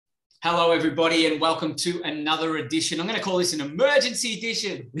Hello, everybody, and welcome to another edition. I'm going to call this an emergency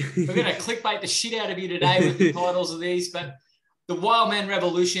edition. We're going to clickbait the shit out of you today with the titles of these, but the Wild Man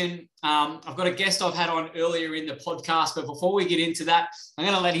Revolution. I've got a guest I've had on earlier in the podcast, but before we get into that, I'm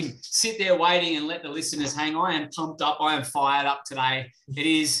going to let him sit there waiting and let the listeners hang. I am pumped up. I am fired up today.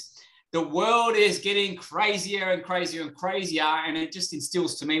 The world is getting crazier and crazier and crazier, and it just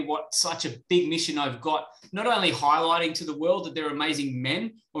instills to me what such a big mission I've got, not only highlighting to the world that there are amazing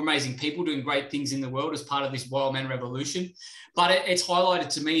men or amazing people doing great things in the world as part of this Wild Man Revolution, but it's highlighted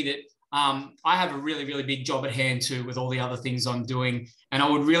to me that I have a really, really big job at hand too with all the other things I'm doing, and I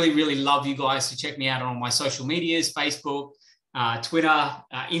would really, really love you guys to check me out on my social medias, Facebook, Twitter,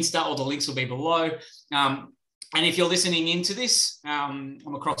 Insta, all the links will be below. And if you're listening into this, I'm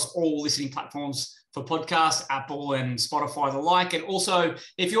across all listening platforms for podcasts, Apple and Spotify, the like. And also,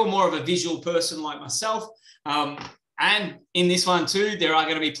 if you're more of a visual person like myself, and in this one too, there are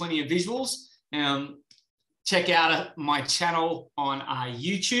going to be plenty of visuals. Check out my channel on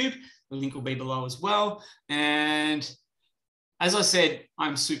YouTube. The link will be below as well. And as I said,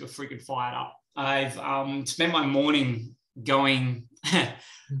 I'm super freaking fired up. I've spent my morning going...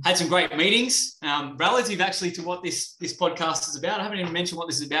 had some great meetings relative actually to what this podcast is about. I haven't even mentioned what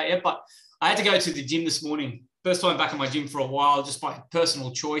this is about yet, but I had to go to the gym this morning. First time back in my gym for a while, just by personal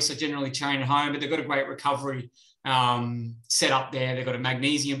choice. I generally train at home, but they've got a great recovery set up there. They've got a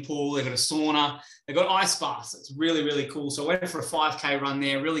magnesium pool, they've got a sauna, they've got ice baths. It's really, really cool. So I went for a 5K run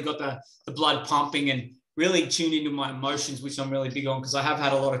there, really got the blood pumping and really tuned into my emotions, which I'm really big on because I have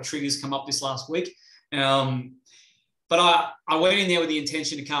had a lot of triggers come up this last week. But I went in there with the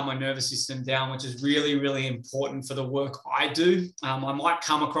intention to calm my nervous system down, which is really, really important for the work I do. I might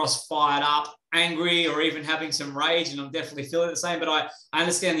come across fired up, angry, or even having some rage, and I'm definitely feeling the same, but I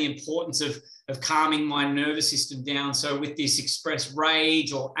understand the importance of calming my nervous system down. So with this expressed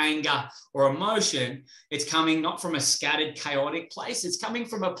rage or anger or emotion, it's coming not from a scattered, chaotic place. It's coming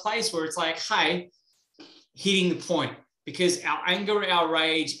from a place where it's like, hey, hitting the point. Because our anger, our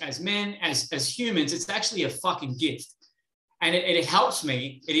rage as men, as humans, it's actually a fucking gift. And it helps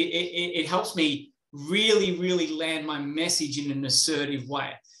me. It helps me really, really land my message in an assertive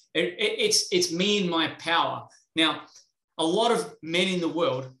way. It's me and my power. Now, a lot of men in the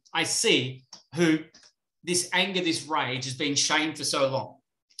world I see who this anger, this rage has been shamed for so long.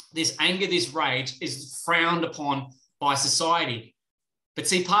 This anger, this rage is frowned upon by society. But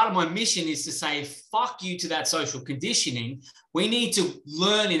see, part of my mission is to say, fuck you to that social conditioning. We need to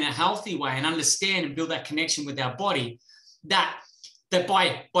learn in a healthy way and understand and build that connection with our body. That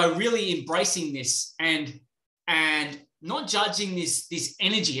by really embracing this and not judging this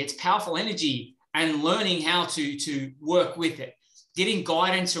energy, it's powerful energy, and learning how to work with it, getting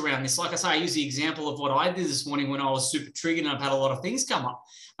guidance around this. Like I say, I use the example of what I did this morning when I was super triggered and I've had a lot of things come up.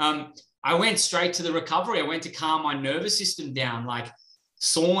 I went straight to the recovery. I went to calm my nervous system down, like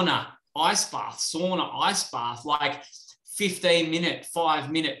sauna, ice bath, like 15-minute,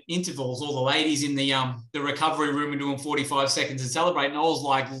 5-minute intervals. All the ladies in the recovery room are doing 45 seconds and celebrating. I was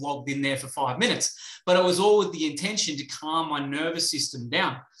like logged in there for 5 minutes, but it was all with the intention to calm my nervous system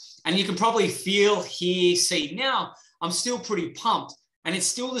down. And you can probably feel, hear, see now, I'm still pretty pumped and it's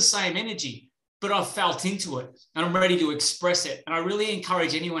still the same energy, but I've felt into it and I'm ready to express it. And I really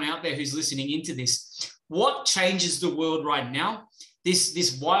encourage anyone out there who's listening into this. What changes the world right now?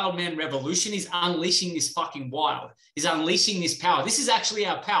 This wild man revolution is unleashing this fucking wild, is unleashing this power. This is actually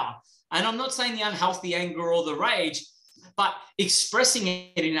our power. And I'm not saying the unhealthy anger or the rage, but expressing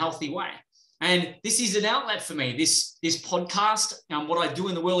it in a healthy way. And this is an outlet for me. This podcast, what I do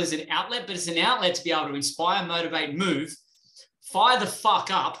in the world is an outlet, but it's an outlet to be able to inspire, motivate, move, fire the fuck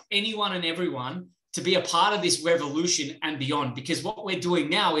up anyone and everyone to be a part of this revolution and beyond. Because what we're doing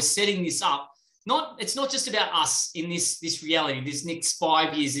now is setting this up. It's not just about us in this reality, this next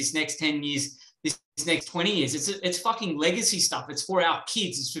 5 years, this next 10 years, this next 20 years. It's fucking legacy stuff. It's for our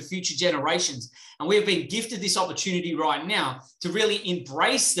kids. It's for future generations. And we have been gifted this opportunity right now to really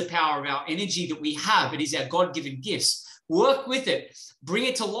embrace the power of our energy that we have. It is our God-given gifts. Work with it. Bring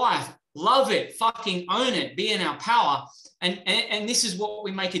it to life. Love it. Fucking own it. Be in our power. And this is what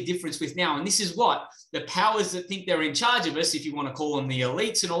we make a difference with now. And this is what the powers that think they're in charge of us, if you want to call them the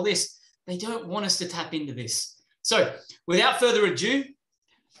elites and all this, they don't want us to tap into this. So without further ado,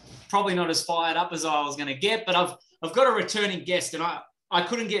 probably not as fired up as I was going to get, but I've got a returning guest, and I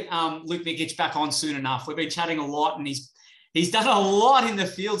couldn't get Luke Mikic back on soon enough. We've been chatting a lot, and he's done a lot in the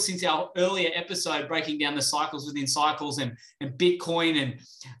field since our earlier episode, breaking down the cycles within cycles and Bitcoin and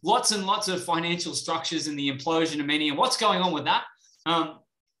lots of financial structures and the implosion of many and what's going on with that.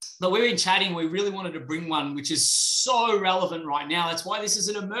 But we've been chatting. We really wanted to bring one which is so relevant right now. That's why this is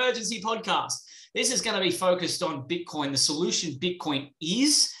an emergency podcast. This is going to be focused on Bitcoin. The solution Bitcoin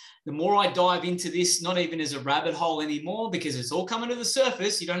is. The more I dive into this, not even as a rabbit hole anymore, because it's all coming to the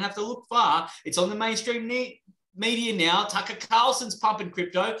surface. You don't have to look far. It's on the mainstream media now. Tucker Carlson's pumping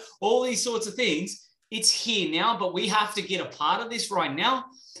crypto, all these sorts of things. It's here now, but we have to get a part of this right now.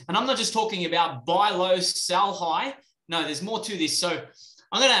 And I'm not just talking about buy low, sell high. No, there's more to this. So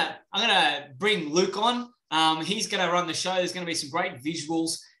I'm gonna bring Luke on. He's gonna run the show. There's gonna be some great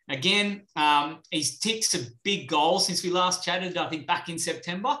visuals. Again, he's ticked some big goals since we last chatted, I think back in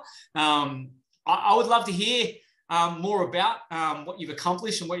September. I would love to hear more about what you've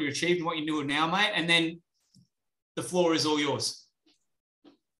accomplished and what you've achieved and what you're doing now, mate. And then the floor is all yours.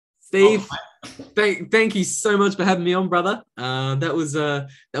 Steve, thank you so much for having me on, brother. That was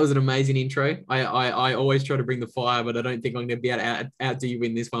an amazing intro. I always try to bring the fire, but I don't think I'm going to be able to outdo you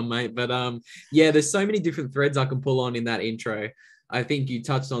in this one, mate. But yeah, there's so many different threads I can pull on in that intro. I think you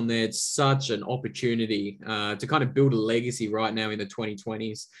touched on there. It's such an opportunity to kind of build a legacy right now in the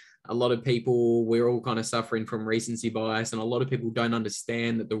 2020s. A lot of people, we're all kind of suffering from recency bias, and a lot of people don't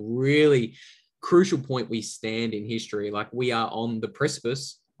understand that the really crucial point we stand in history, like we are on the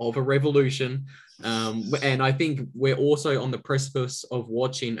precipice of a revolution. And I think we're also on the precipice of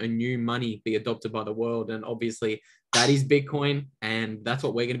watching a new money be adopted by the world. And obviously that is Bitcoin. And that's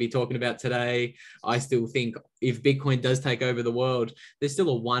what we're going to be talking about today. I still think if Bitcoin does take over the world, there's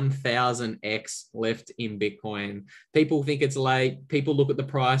still a 1000x left in Bitcoin. People think it's late. People look at the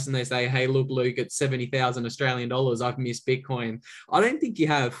price and they say, hey, look, Luke, it's 70,000 Australian dollars. I've missed Bitcoin. I don't think you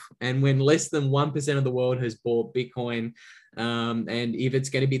have. And when less than 1% of the world has bought Bitcoin, and if it's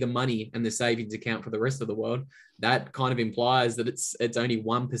going to be the money and the savings account for the rest of the world, that kind of implies that it's only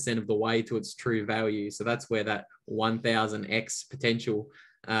 1% of the way to its true value. So that's where that 1000x potential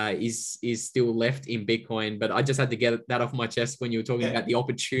is still left in Bitcoin. But I just had to get that off my chest when you were talking about the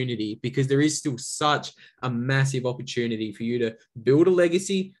opportunity, because there is still such a massive opportunity for you to build a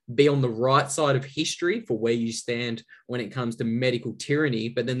legacy, be on the right side of history for where you stand when it comes to medical tyranny.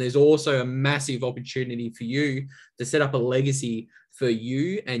 But then there's also a massive opportunity for you to set up a legacy for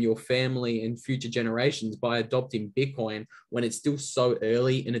you and your family and future generations by adopting Bitcoin when it's still so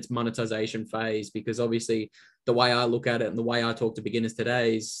early in its monetization phase. Because obviously the way I look at it and the way I talk to beginners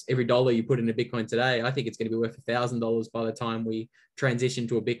today is every dollar you put into Bitcoin today, I think it's going to be worth $1,000 by the time we transition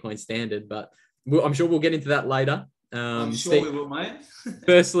to a Bitcoin standard. But I'm sure we'll get into that later. I'm sure Steve, we will, mate.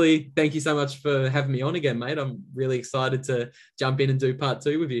 Firstly, thank you so much for having me on again, mate. I'm really excited to jump in and do part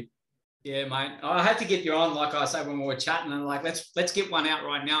 2 with you. Yeah, mate. I had to get you on, like I say, when we were chatting, and like, let's get one out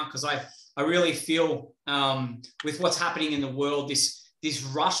right now, because I really feel with what's happening in the world, this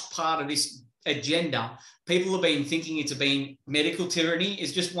rushed part of this agenda, people have been thinking it's been medical tyranny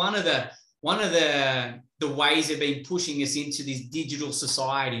is just one of the ways they've been pushing us into this digital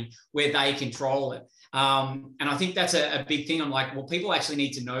society where they control it. And I think that's a big thing. I'm like, well, people actually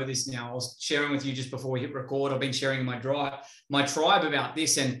need to know this now. I was sharing with you just before we hit record. I've been sharing in my tribe about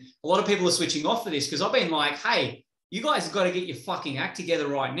this, and a lot of people are switching off for this, because I've been like, hey, you guys have got to get your fucking act together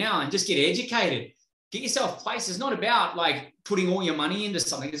right now and just get educated. Get yourself placed. It's not about like putting all your money into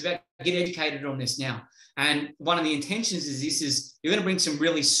something. It's about get educated on this now. And one of the intentions is you're going to bring some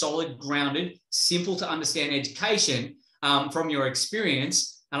really solid, grounded, simple to understand education from your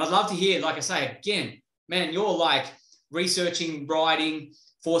experience. And I'd love to hear, like I say, again, man, you're like researching, writing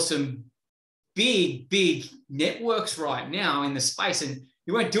for some big networks right now in the space. And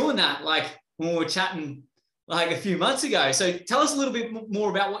you weren't doing that like when we were chatting like a few months ago. So tell us a little bit more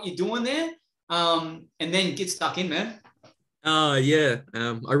about what you're doing there, and then get stuck in, man. Yeah.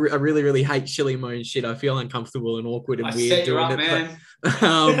 I really hate shilling my own shit. I feel uncomfortable and awkward and weird doing it. Man.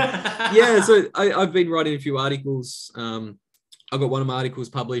 Yeah, so I've been writing a few articles. I got one of my articles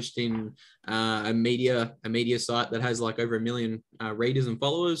published in a media site that has like over 1 million readers and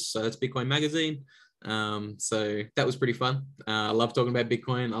followers. So that's Bitcoin Magazine. So that was pretty fun. I love talking about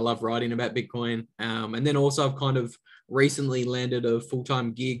Bitcoin. I love writing about Bitcoin. And then also I've kind of recently landed a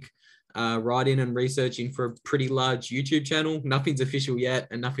full-time gig writing and researching for a pretty large YouTube channel. Nothing's official yet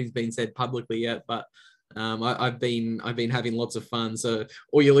and nothing's been said publicly yet, but I've been having lots of fun. So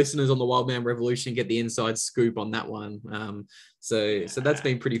all your listeners on the Wild Man Revolution get the inside scoop on that one. So that's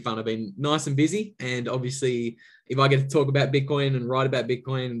been pretty fun. I've been nice and busy, and obviously if I get to talk about Bitcoin and write about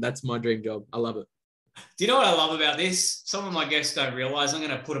Bitcoin, that's my dream job. I love it. Do you know what I love about this? Some of my guests don't realize I'm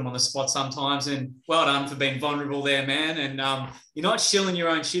going to put them on the spot sometimes, and well done for being vulnerable there, man. And you're not shilling your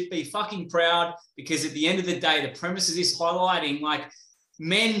own shit. Be fucking proud, because at the end of the day, the premise of this highlighting, like,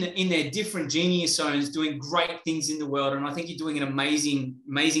 men in their different genius zones doing great things in the world. And I think you're doing an amazing,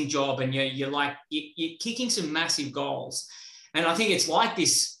 amazing job. And you're kicking some massive goals. And I think it's like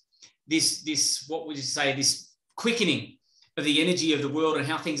this, what would you say, this quickening of the energy of the world and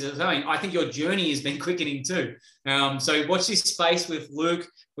how things are going. I think your journey has been quickening too. So watch this space with Luke,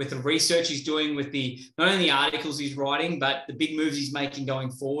 with the research he's doing, with not only the articles he's writing, but the big moves he's making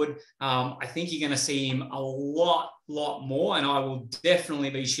going forward. I think you're going to see him a lot more, and I will definitely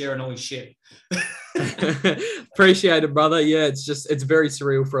be sharing all his shit. Appreciate it, brother. Yeah, it's very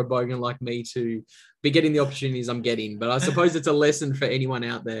surreal for a bogan like me to be getting the opportunities I'm getting. But I suppose it's a lesson for anyone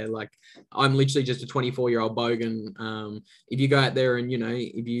out there. Like, I'm literally just a 24-year-old bogan. If you go out there and,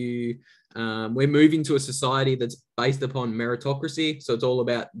 if you, we're moving to a society that's based upon meritocracy. So it's all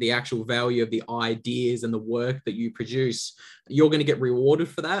about the actual value of the ideas and the work that you produce. You're going to get rewarded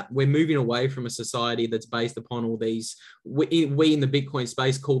for that. We're moving away from a society that's based upon all these, we in the Bitcoin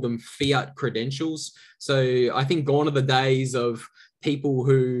space call them fiat credentials. So I think gone are the days of people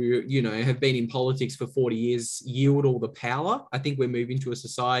who, have been in politics for 40 years yield all the power. I think we're moving to a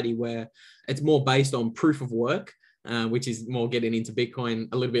society where it's more based on proof of work, which is more getting into Bitcoin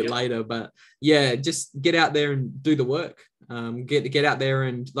a little bit later. But yeah, just get out there and do the work. Get out there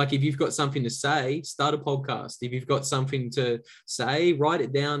and, like, if you've got something to say, start a podcast. If you've got something to say, write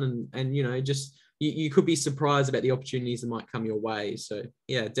it down and just, you could be surprised about the opportunities that might come your way. So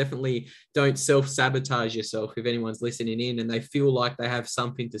yeah, definitely don't self-sabotage yourself if anyone's listening in and they feel like they have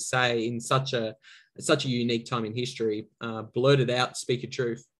something to say in such a unique time in history. Blurt it out, speak your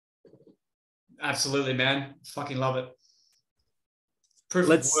truth. Absolutely, man. Fucking love it. Proof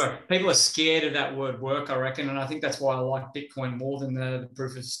of work. People are scared of that word work, I reckon. And I think that's why I like Bitcoin more than the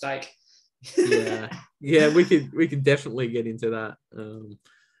proof of stake. Yeah, we could definitely get into that.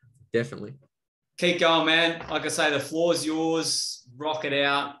 Definitely. Keep going, man. Like I say, the floor's yours. Rock it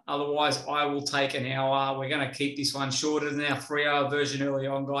out. Otherwise, I will take an hour. We're going to keep this one shorter than our 3-hour version early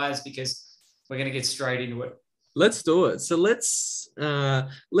on, guys, because we're going to get straight into it. Let's do it. So let's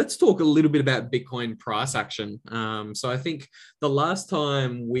talk a little bit about Bitcoin price action. So I think the last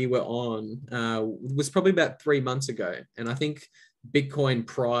time we were on was probably about 3 months ago, and I think Bitcoin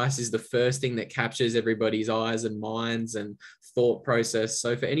price is the first thing that captures everybody's eyes and minds and thought process.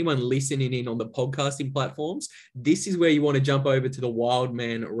 So for anyone listening in on the podcasting platforms, this is where you want to jump over to the Wild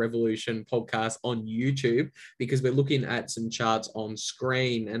Man Revolution podcast on YouTube, because we're looking at some charts on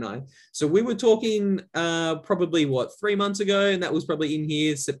screen. So we were talking probably 3 months ago, and that was probably in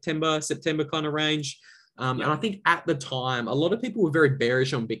here, September kind of range. And I think at the time, a lot of people were very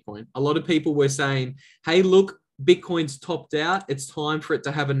bearish on Bitcoin. A lot of people were saying, hey, look, Bitcoin's topped out. It's time for it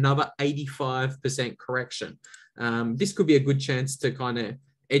to have another 85% correction. This could be a good chance to kind of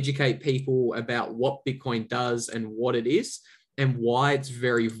educate people about what Bitcoin does and what it is and why it's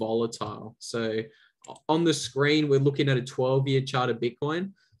very volatile. So on the screen, we're looking at a 12-year chart of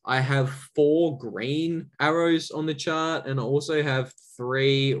Bitcoin. I have 4 green arrows on the chart, and I also have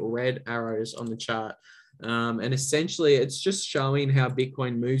 3 red arrows on the chart. And essentially, it's just showing how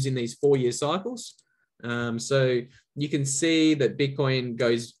Bitcoin moves in these 4-year cycles. So you can see that Bitcoin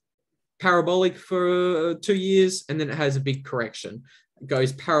goes parabolic for 2 years, and then it has a big correction. It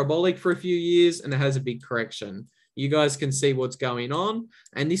goes parabolic for a few years, and it has a big correction. You guys can see what's going on.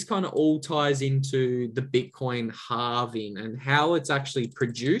 And this kind of all ties into the Bitcoin halving and how it's actually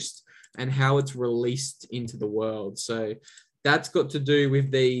produced and how it's released into the world. So that's got to do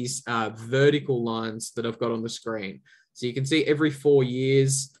with these vertical lines that I've got on the screen. So you can see every 4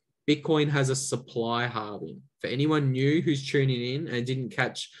 years, Bitcoin has a supply halving. For anyone new who's tuning in and didn't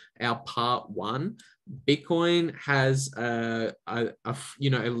catch our part 1, Bitcoin has a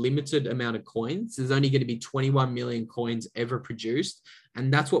limited amount of coins. There's only going to be 21 million coins ever produced,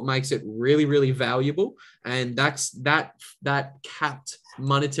 and that's what makes it really, really valuable. And that capped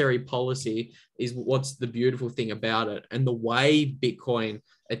monetary policy is what's the beautiful thing about it. And the way Bitcoin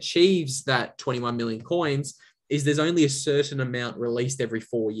achieves that 21 million coins is there's only a certain amount released every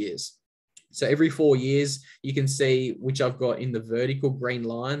 4 years. So every 4 years, you can see, which I've got in the vertical green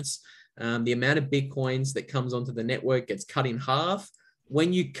lines, the amount of Bitcoins that comes onto the network gets cut in half.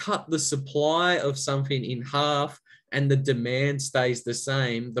 When you cut the supply of something in half and the demand stays the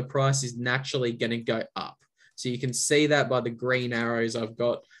same, the price is naturally going to go up. So you can see that by the green arrows I've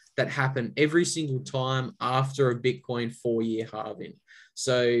got that happen every single time after a Bitcoin 4-year halving.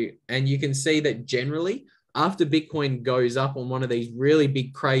 So, and you can see that generally, after Bitcoin goes up on one of these really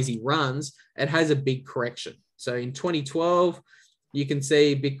big, crazy runs, it has a big correction. So in 2012, you can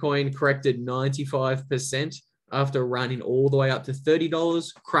see Bitcoin corrected 95% after running all the way up to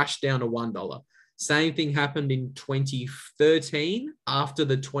 $30, crashed down to $1. Same thing happened in 2013 after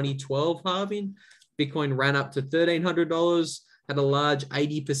the 2012 halving. Bitcoin ran up to $1,300, had a large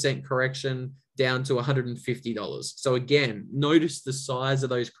 80% correction down to $150. So again, notice the size of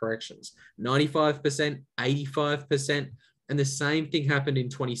those corrections, 95%, 85%. And the same thing happened in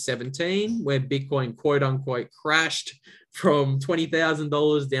 2017, where Bitcoin quote unquote crashed from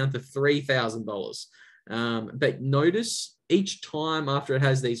 $20,000 down to $3,000. But notice each time after it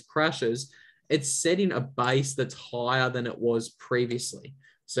has these crashes, it's setting a base that's higher than it was previously.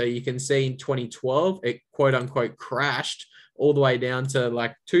 So you can see in 2012, it quote unquote crashed all the way down to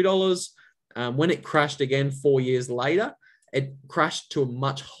like $2. When it crashed again 4 years later, it crashed to a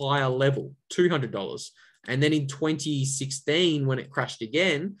much higher level, $200. And then in 2016, when it crashed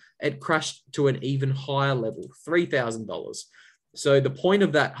again, it crashed to an even higher level, $3,000. So the point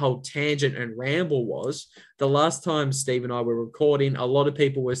of that whole tangent and ramble was the last time Steve and I were recording, a lot of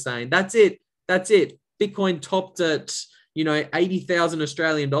people were saying, that's it. Bitcoin topped at, 80,000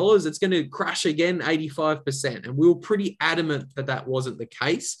 Australian dollars. It's going to crash again 85%. And we were pretty adamant that that wasn't the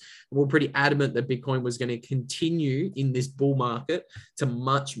case. We were pretty adamant that Bitcoin was going to continue in this bull market to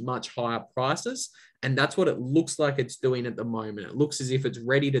much, much higher prices. And that's what it looks like it's doing at the moment. It looks as if it's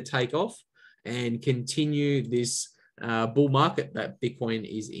ready to take off and continue this bull market that Bitcoin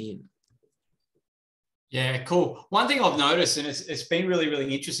is in. Yeah, cool. One thing I've noticed, and it's been really,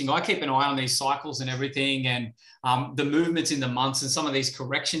 really interesting, I keep an eye on these cycles and everything, and the movements in the months, and some of these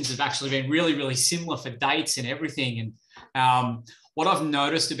corrections have actually been really, really similar for dates and everything. And what I've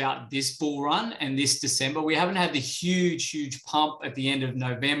noticed about this bull run and this December, we haven't had the huge pump at the end of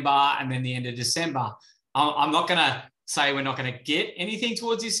November and then the end of December. I'm not going to say we're not going to get anything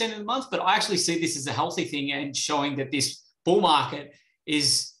towards this end of the month, but I actually see this as a healthy thing and showing that this bull market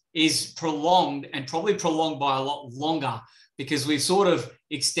is prolonged, and probably prolonged by a lot longer, because we've sort of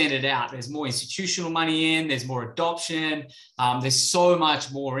extended out. There's more institutional money in, there's more adoption, there's so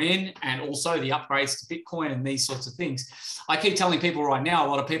much more in, and also the upgrades to Bitcoin and these sorts of things. I keep telling people right now, a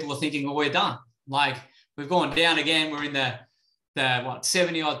lot of people are thinking, well, we're done. Like, we've gone down again. We're in the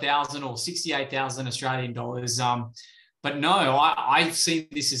 70-odd thousand or 68,000 Australian dollars. But no, I see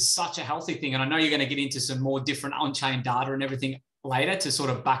this as such a healthy thing. And I know you're going to get into some more different on-chain data and everything later to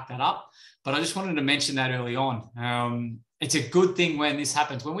sort of back that up. But I just wanted to mention that early on. It's a good thing when this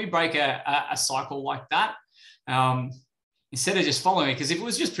happens. When we break a cycle like that, instead of just following it, because if it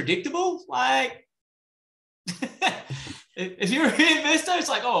was just predictable, like if you're an investor, it's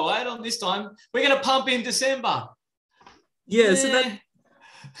like, oh, wait on this time, we're going to pump in December. Yeah, so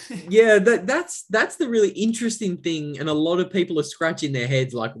that's the really interesting thing, and a lot of people are scratching their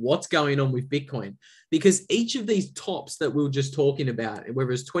heads like, what's going on with Bitcoin? Because each of these tops that we were just talking about,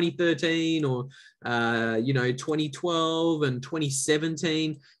 whether it's 2013 or 2012 and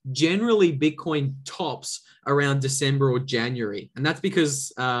 2017, generally Bitcoin tops around December or January, and that's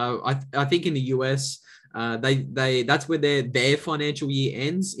because I think in the US that's where their financial year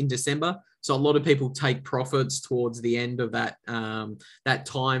ends in December. So a lot of people take profits towards the end of that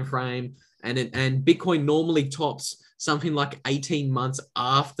time frame, and Bitcoin normally tops something like 18 months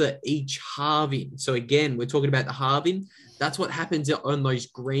after each halving. So again, we're talking about the halving. That's what happens on those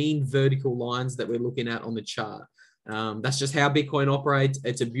green vertical lines that we're looking at on the chart. That's just how Bitcoin operates.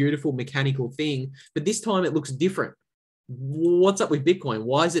 It's a beautiful mechanical thing, but this time it looks different. What's up with Bitcoin?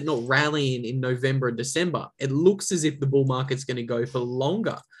 Why is it not rallying in November and December? It looks as if the bull market's going to go for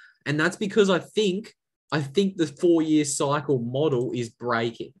longer. And that's because I think the 4-year cycle model is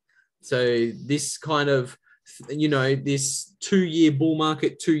breaking. So this kind of, this 2-year bull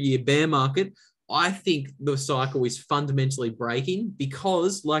market, 2-year bear market, I think the cycle is fundamentally breaking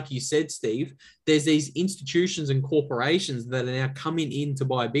because, like you said, Steve, there's these institutions and corporations that are now coming in to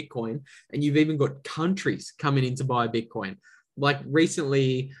buy Bitcoin, and you've even got countries coming in to buy Bitcoin. Like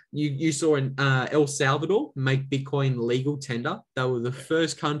recently, you saw El Salvador make Bitcoin legal tender. They were the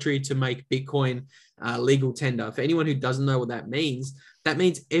first country to make Bitcoin legal tender. For anyone who doesn't know what that means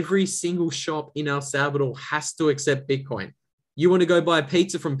every single shop in El Salvador has to accept Bitcoin. You want to go buy a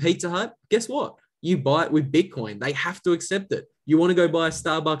pizza from Pizza Hut? Guess what? You buy it with Bitcoin. They have to accept it. You want to go buy a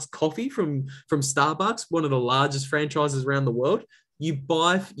Starbucks coffee from Starbucks, one of the largest franchises around the world? You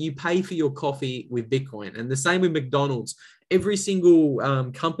pay for your coffee with Bitcoin. And the same with McDonald's. Every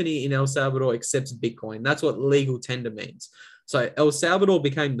single company in El Salvador accepts Bitcoin. That's what legal tender means. So El Salvador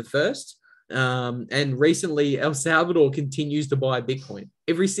became the first. And recently, El Salvador continues to buy Bitcoin.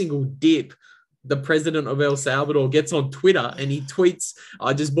 Every single dip, the president of El Salvador gets on Twitter and he tweets,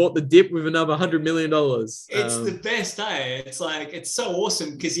 I just bought the dip with another $100 million. It's the best, eh? It's like, it's so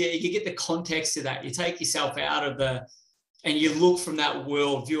awesome because you get the context of that. You take yourself out of and you look from that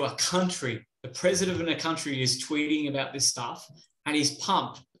worldview, a country. The president of a country is tweeting about this stuff and he's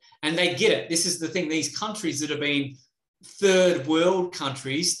pumped. And they get it. This is the thing. These countries that have been third world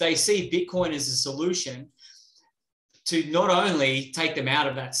countries, they see Bitcoin as a solution to not only take them out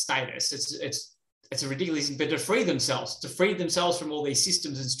of that status, it's a ridiculous thing, but to free themselves from all these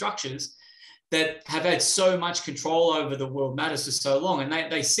systems and structures that have had so much control over the world matters for so long.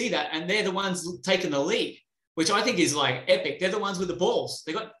 And they see that, and they're the ones taking the lead, which I think is like epic. They're the ones with the balls.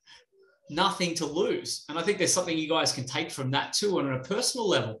 They've got nothing to lose. And I think there's something you guys can take from that too on a personal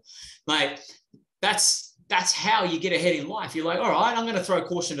level. Like that's how you get ahead in life. You're like, all right, I'm going to throw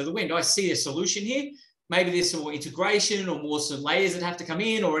caution to the wind. I see a solution here. Maybe there's some more integration or more some layers that have to come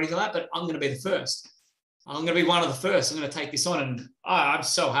in or anything like that, but I'm going to be the first. I'm going to be one of the first. I'm going to take this on. And I'm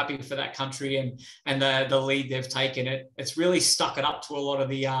so happy for that country and the lead they've taken. It's really stuck it up to a lot of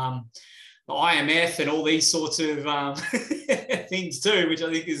the IMF and all these sorts of things too, which I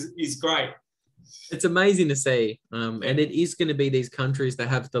think is great. It's amazing to see. And it is going to be these countries that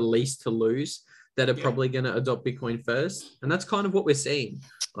have the least to lose that are probably going to adopt Bitcoin first. And that's kind of what we're seeing.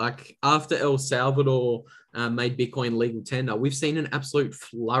 Like after El Salvador made Bitcoin legal tender, we've seen an absolute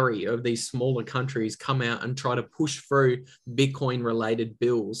flurry of these smaller countries come out and try to push through Bitcoin related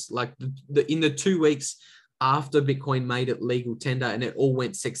bills. Like in the 2 weeks after Bitcoin made it legal tender and it all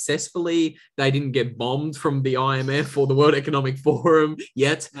went successfully, they didn't get bombed from the IMF or the World Economic Forum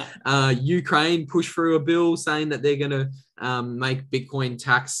yet. Ukraine pushed through a bill saying that they're going to make Bitcoin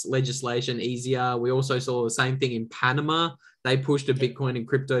tax legislation easier. We also saw the same thing in Panama. They pushed a Bitcoin and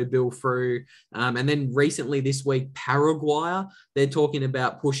crypto bill through. And then recently this week, Paraguay, they're talking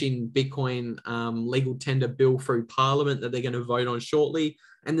about pushing Bitcoin legal tender bill through Parliament that they're going to vote on shortly.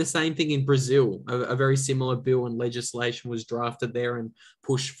 And the same thing in Brazil, a very similar bill and legislation was drafted there and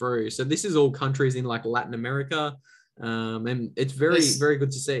pushed through. So this is all countries in like Latin America. And it's very, very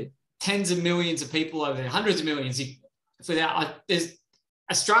good to see. Tens of millions of people over there, hundreds of millions.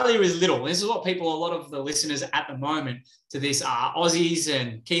 Australia is little. This is what a lot of the listeners at the moment to this are Aussies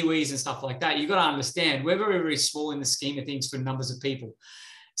and Kiwis and stuff like that. You've got to understand we're very, very small in the scheme of things for numbers of people.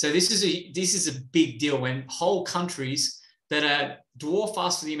 So this is a big deal when whole countries that are dwarf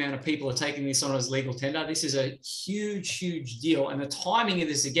us for the amount of people are taking this on as legal tender. This is a huge, huge deal. And the timing of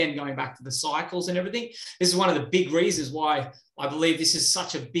this, again, going back to the cycles and everything, this is one of the big reasons why I believe this is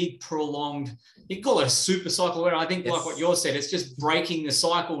such a big, prolonged, you can call it a super cycle, where I think like what you said, it's just breaking the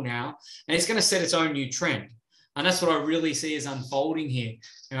cycle now, and it's going to set its own new trend. And that's what I really see as unfolding here.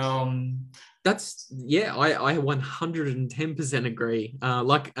 I 110% agree.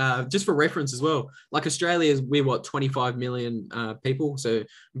 Just for reference as well, like Australia is, we're 25 million people, so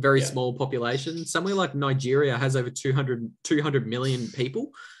very small population. Somewhere like Nigeria has over 200 million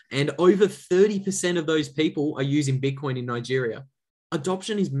people, and over 30% of those people are using Bitcoin in Nigeria.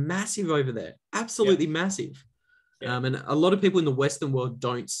 Adoption is massive over there, absolutely massive. And a lot of people in the Western world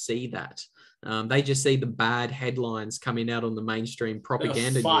don't see that. They just see the bad headlines coming out on the mainstream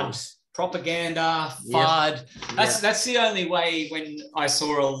propaganda news. Propaganda, FUD. That's the only way. When I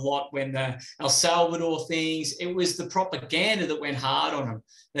saw a lot when the El Salvador things, it was the propaganda that went hard on them.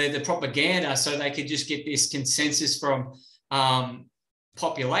 The propaganda, so they could just get this consensus from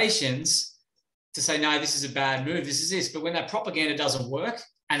populations to say, no, this is a bad move, this is this. But when that propaganda doesn't work,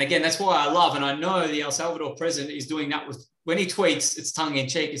 and again, that's why I love, and I know the El Salvador president is doing that with, when he tweets, it's tongue in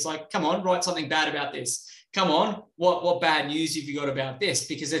cheek. It's like, come on, write something bad about this. Come on, what bad news have you got about this?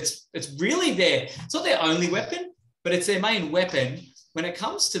 Because it's really it's not their only weapon, but it's their main weapon when it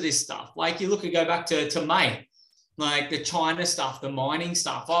comes to this stuff. Like you go back to May, like the China stuff, the mining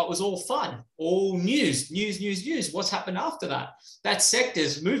stuff. Oh, it was all fun, all news. What's happened after that? That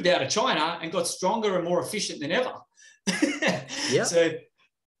sector's moved out of China and got stronger and more efficient than ever. So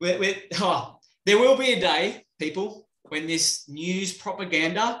there will be a day, people, when this news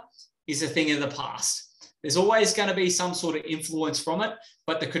propaganda is a thing of the past. There's always going to be some sort of influence from it,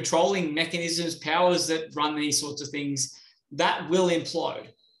 but the controlling mechanisms, powers that run these sorts of things, that will implode.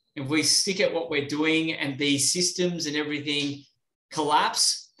 If we stick at what we're doing and these systems and everything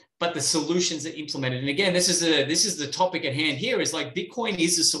collapse, but the solutions are implemented. And again, this is the topic at hand here, is like Bitcoin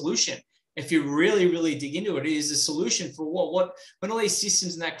is a solution. If you really, really dig into it, it is a solution for what when all these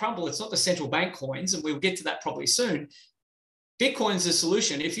systems and that crumble, it's not the central bank coins, and we'll get to that probably soon. Bitcoin's a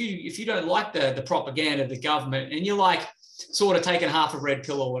solution. If you don't like the propaganda of the government and you're like sort of taking half a red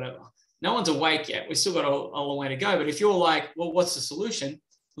pill or whatever, no one's awake yet. We've still got a long way to go. But if you're like, well, what's the solution?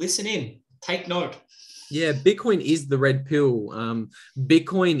 Listen in, take note. Yeah, Bitcoin is the red pill.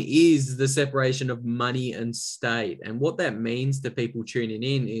 Bitcoin is the separation of money and state. And what that means to people tuning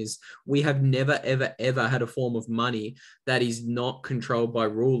in is we have never, ever, ever had a form of money that is not controlled by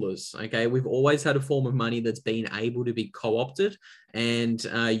rulers. Okay. We've always had a form of money that's been able to be co opted and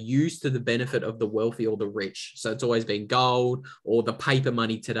used to the benefit of the wealthy or the rich. So it's always been gold or the paper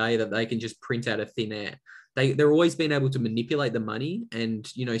money today that they can just print out of thin air. They're always been able to manipulate the money and,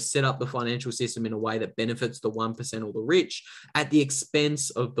 you know, set up the financial system in a way that benefits the 1% or the rich at the expense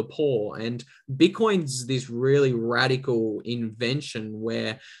of the poor. And Bitcoin's this really radical invention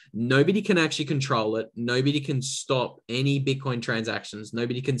where nobody can actually control it. Nobody can stop any Bitcoin transactions.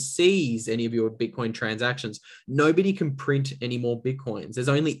 Nobody can seize any of your Bitcoin transactions. Nobody can print any more Bitcoins. There's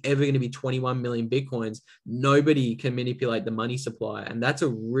only ever going to be 21 million Bitcoins. Nobody can manipulate the money supply. And that's a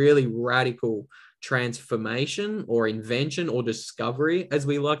really radical transformation or invention or discovery, as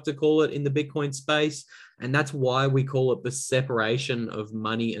we like to call it in the Bitcoin space. And that's why we call it the separation of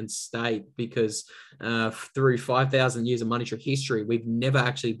money and state, because through 5,000 years of monetary history, we've never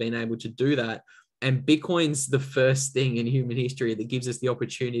actually been able to do that. And Bitcoin's the first thing in human history that gives us the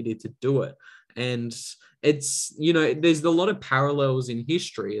opportunity to do it. And it's, you know, there's a lot of parallels in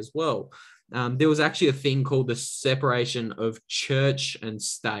history as well. There was actually a thing called the separation of church and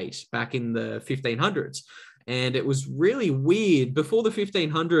state back in the 1500s. And it was really weird. Before the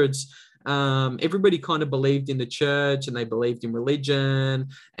 1500s, everybody kind of believed in the church and they believed in religion,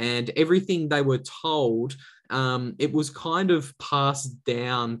 and everything they were told, it was kind of passed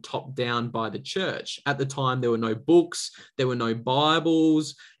down, top down by the church. At the time, there were no books, there were no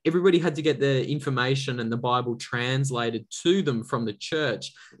Bibles. Everybody had to get the information and the Bible translated to them from the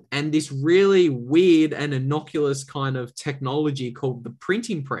church. And this really weird and innocuous kind of technology called the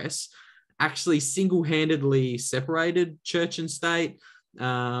printing press actually single-handedly separated church and state.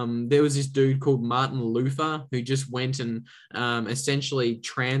 There was this dude called Martin Luther who just went and essentially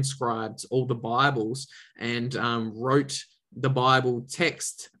transcribed all the Bibles and wrote the Bible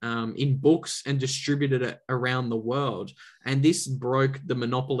text in books and distributed it around the world. And this broke the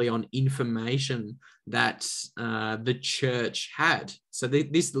monopoly on information that the church had. So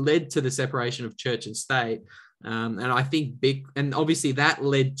this led to the separation of church and state. And I think and obviously that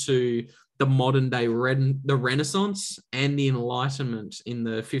led to the modern day the Renaissance and the Enlightenment in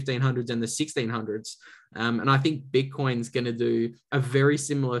the 1500s and the 1600s. And I think Bitcoin's going to do a very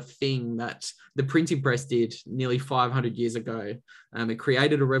similar thing that the printing press did nearly 500 years ago. It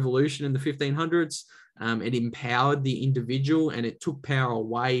created a revolution in the 1500s. It empowered the individual and it took power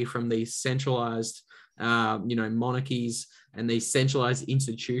away from these centralized, monarchies and these centralized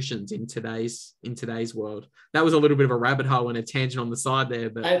institutions in today's world. That was a little bit of a rabbit hole and a tangent on the side there,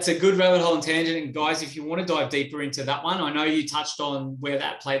 but it's a good rabbit hole and tangent. And guys, if you want to dive deeper into that one, I know you touched on where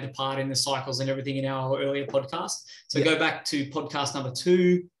that played the part in the cycles and everything in our earlier podcast. So Go back to podcast number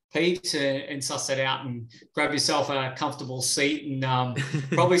 2, Pete, and suss that out and grab yourself a comfortable seat and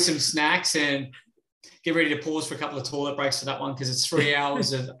probably some snacks and get ready to pause for a couple of toilet breaks for that one, because it's 3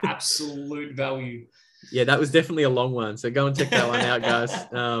 hours of absolute value. Yeah, that was definitely a long one. So go and check that one out, guys.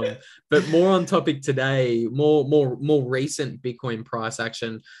 But more on topic today, more recent Bitcoin price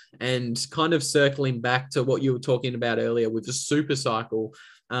action, and kind of circling back to what you were talking about earlier with the super cycle.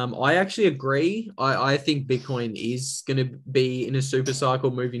 I actually agree. I think Bitcoin is going to be in a super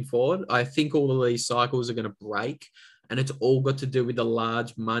cycle moving forward. I think all of these cycles are going to break, and it's all got to do with the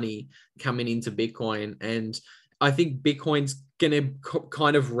large money coming into Bitcoin. And I think Bitcoin's going to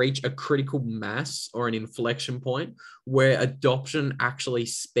kind of reach a critical mass or an inflection point where adoption actually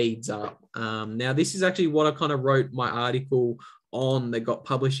speeds up. Now, this is actually what I kind of wrote my article on that got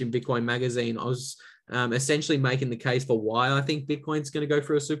published in Bitcoin Magazine. I was essentially making the case for why I think Bitcoin's going to go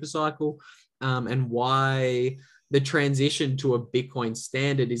through a super cycle, and why the transition to a Bitcoin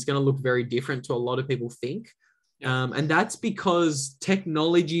standard is going to look very different to a lot of people think. And that's because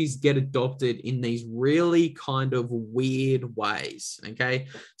technologies get adopted in these really kind of weird ways, okay?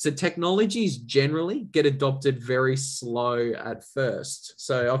 So technologies generally get adopted very slow at first.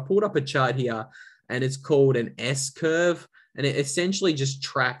 So I've pulled up a chart here, and it's called an S-curve, and it essentially just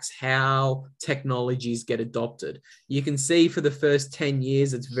tracks how technologies get adopted. You can see for the first 10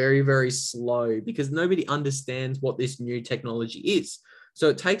 years, it's very, very slow because nobody understands what this new technology is. So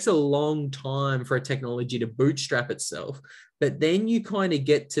it takes a long time for a technology to bootstrap itself. But then you kind of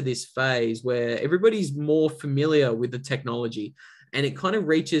get to this phase where everybody's more familiar with the technology, and it kind of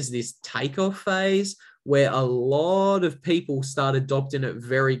reaches this takeoff phase where a lot of people start adopting it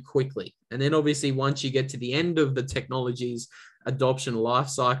very quickly. And then obviously once you get to the end of the technology's adoption life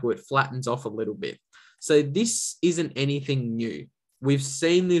cycle, it flattens off a little bit. So this isn't anything new. We've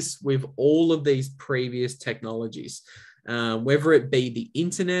seen this with all of these previous technologies, whether it be the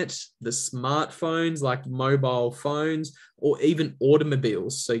internet, the smartphones, like mobile phones, or even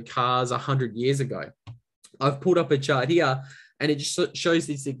automobiles, so cars 100 years ago. I've pulled up a chart here, and it just shows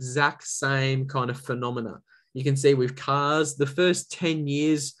this exact same kind of phenomena. You can see with cars, the first 10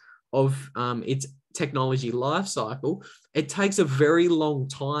 years of its technology life cycle, it takes a very long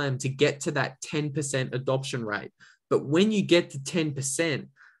time to get to that 10% adoption rate. But when you get to 10%,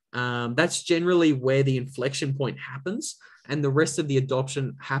 that's generally where the inflection point happens, and the rest of the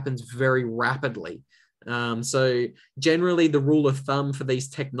adoption happens very rapidly. So generally, the rule of thumb for these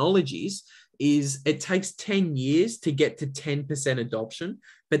technologies is it takes 10 years to get to 10% adoption,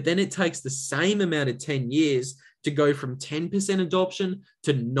 but then it takes the same amount of 10 years to go from 10% adoption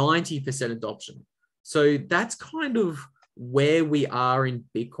to 90% adoption. So that's kind of where we are in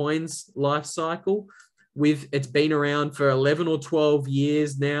Bitcoin's life cycle. It's been around for 11 or 12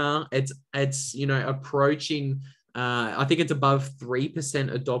 years now. It's approaching, I think it's above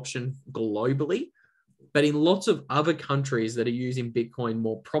 3% adoption globally. But in lots of other countries that are using Bitcoin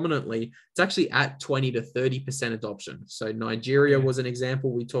more prominently, it's actually at 20 to 30% adoption. So Nigeria was an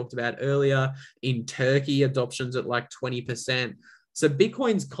example we talked about earlier. In Turkey, adoption's at like 20%. So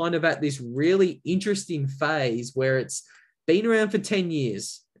Bitcoin's kind of at this really interesting phase where it's been around for 10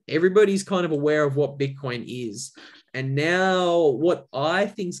 years. Everybody's kind of aware of what Bitcoin is. And now what I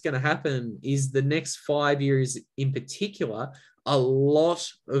think is going to happen is the next 5 years in particular, a lot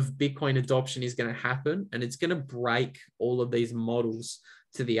of Bitcoin adoption is going to happen, and it's going to break all of these models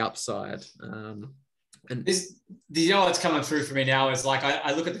to the upside. And what's coming through for me now is like,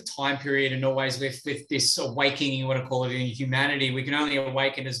 I look at the time period, and always with this awakening, you want to call it, in humanity, we can only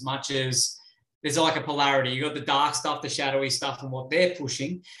awaken as much as there's like a polarity. You got the dark stuff, the shadowy stuff, and what they're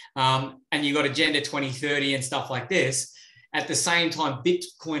pushing. And you got Agenda 2030 and stuff like this. At the same time,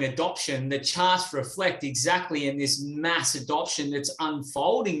 Bitcoin adoption, the charts reflect exactly in this mass adoption that's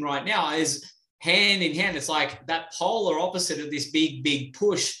unfolding right now is hand in hand. It's like that polar opposite of this big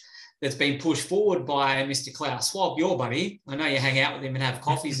push that's been pushed forward by Mr. Klaus Schwab, your buddy. I know you hang out with him and have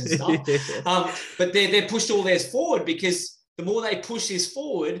coffees and stuff. But they're pushed all theirs forward, because the more they push this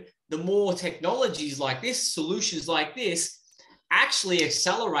forward, the more technologies like this, solutions like this, actually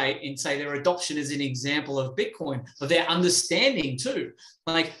accelerate and say their adoption is an example of Bitcoin, of their understanding too.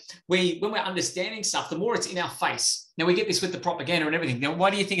 Like when we're understanding stuff, the more it's in our face. Now we get this with the propaganda and everything. Now, why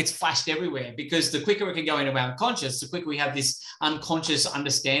do you think it's flashed everywhere? Because the quicker it can go into our unconscious, the quicker we have this unconscious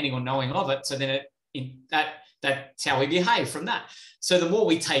understanding or knowing of it. So then that's how we behave from that. So the more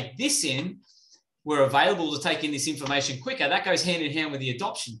we take this in, we're available to take in this information quicker. That goes hand in hand with the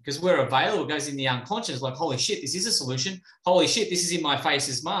adoption, because we're available, goes in the unconscious, like, holy shit, this is a solution. Holy shit, this is in my face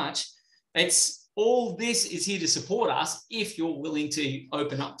as much. It's all this is here to support us if you're willing to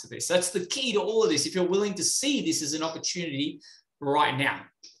open up to this. That's the key to all of this. If you're willing to see this as an opportunity right now.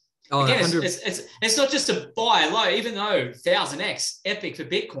 Oh, again, it's not just a buy low, even though 1000x epic for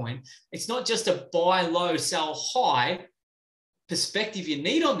Bitcoin, it's not just a buy low, sell high perspective you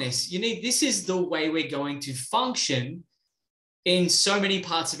need on this. This is the way we're going to function in so many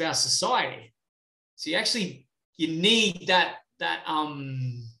parts of our society. So you need that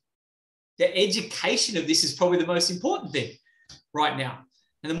the education of this is probably the most important thing right now.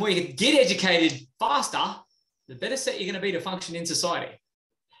 And the more you get educated faster, the better set you're going to be to function in society.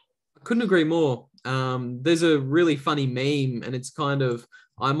 I couldn't agree more. There's a really funny meme, and it's kind of,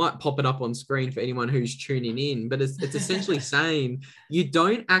 I might pop it up on screen for anyone who's tuning in, but it's essentially saying you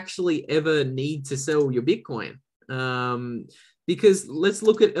don't actually ever need to sell your Bitcoin. Because let's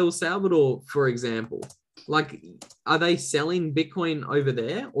look at El Salvador, for example. Like, are they selling Bitcoin over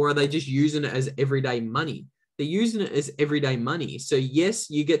there, or are they just using it as everyday money? They're using it as everyday money. So yes,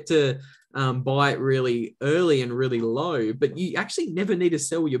 you get to buy it really early and really low, but you actually never need to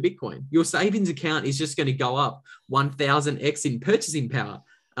sell your Bitcoin. Your savings account is just going to go up 1000x in purchasing power.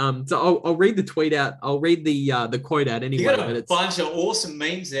 So I'll read the tweet out. I'll read the quote out anyway. You got a bunch of awesome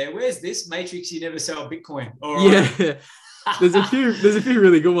memes there. Where's this Matrix? You never sell Bitcoin. All right. Yeah, there's a few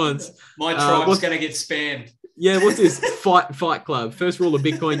really good ones. My tribe's going to get spammed. Yeah, what's this? Fight Club. First rule of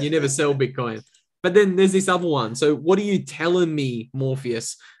Bitcoin: you never sell Bitcoin. But then there's this other one. So what are you telling me,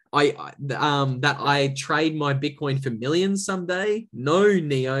 Morpheus? That I trade my Bitcoin for millions someday? No,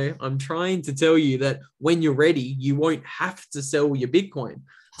 Neo. I'm trying to tell you that when you're ready, you won't have to sell your Bitcoin.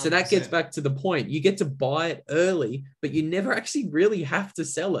 So that gets back to the point. You get to buy it early, but you never actually really have to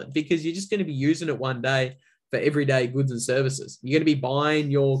sell it, because you're just going to be using it one day for everyday goods and services. You're going to be buying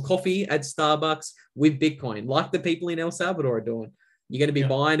your coffee at Starbucks with Bitcoin, like the people in El Salvador are doing. You're going to be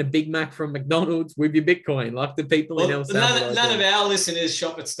buying a Big Mac from McDonald's with your Bitcoin, like the people in El Salvador. None of our listeners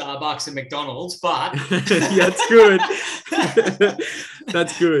shop at Starbucks and McDonald's, but yeah, that's good.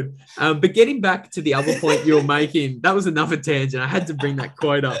 That's good. But getting back to the other point you're making, that was another tangent. I had to bring that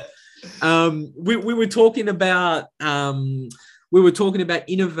quote up. We were talking about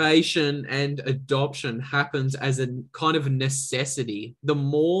innovation and adoption happens as a kind of necessity. The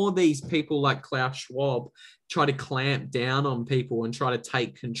more these people like Klaus Schwab try to clamp down on people and try to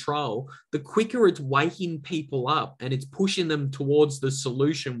take control, the quicker it's waking people up and it's pushing them towards the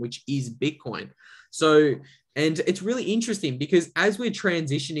solution, which is Bitcoin. So, and it's really interesting because as we're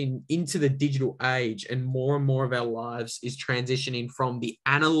transitioning into the digital age and more of our lives is transitioning from the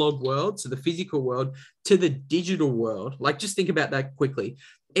analog world, so the physical world, to the digital world, like just think about that quickly.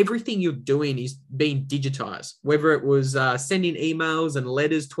 Everything you're doing is being digitized, whether it was sending emails and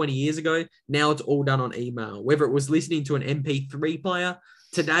letters 20 years ago, now it's all done on email. Whether it was listening to an MP3 player,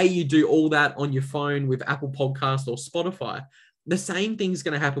 today you do all that on your phone with Apple Podcast or Spotify. The same thing's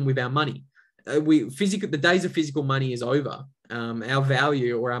going to happen with our money. The days of physical money is over. Our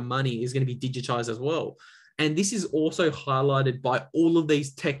value or our money is going to be digitized as well. And this is also highlighted by all of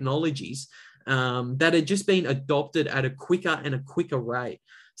these technologies that are just being adopted at a quicker rate.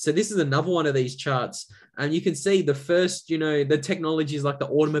 So this is another one of these charts. And you can see the first, the technologies like the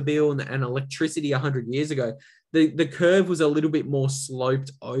automobile and electricity 100 years ago, the curve was a little bit more sloped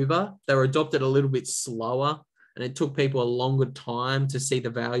over. They were adopted a little bit slower, and it took people a longer time to see the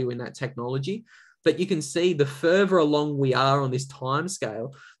value in that technology. But you can see the further along we are on this time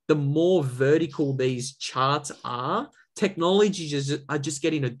scale, the more vertical these charts are. Technologies are just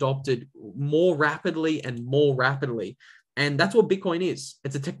getting adopted more rapidly and more rapidly. And that's what Bitcoin is.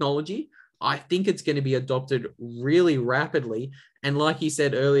 It's a technology. I think it's going to be adopted really rapidly. And like you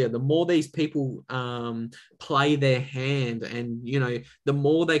said earlier, the more these people play their hand and, the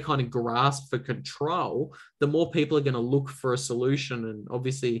more they kind of grasp for control, the more people are going to look for a solution. And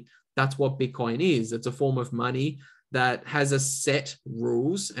obviously that's what Bitcoin is. It's a form of money that has a set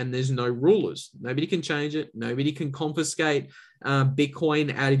rules and there's no rulers. Nobody can change it. Nobody can confiscate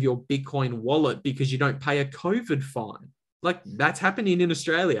Bitcoin out of your Bitcoin wallet because you don't pay a COVID fine. Like that's happening in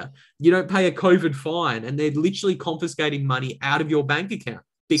Australia. You don't pay a COVID fine and they're literally confiscating money out of your bank account.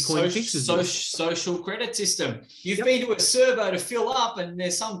 Bitcoin fixes it. Social credit system. You've been to a servo to fill up and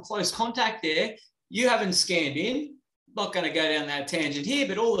there's some close contact there. You haven't scanned in. Not going to go down that tangent here,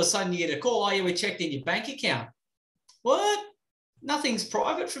 but all of a sudden you get a call. Oh, yeah, we checked in your bank account. What? Nothing's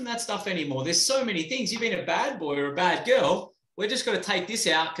private from that stuff anymore. There's so many things. You've been a bad boy or a bad girl. We're just going to take this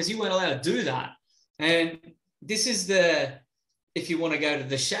out because you weren't allowed to do that. And this is if you want to go to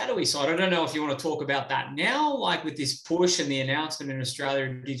the shadowy side, I don't know if you want to talk about that now, like with this push and the announcement in Australia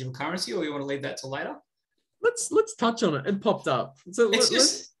in digital currency, or you want to leave that till later? Let's touch on it. It popped up. So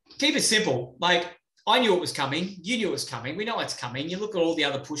let's keep it simple. Like I knew it was coming. You knew it was coming. We know it's coming. You look at all the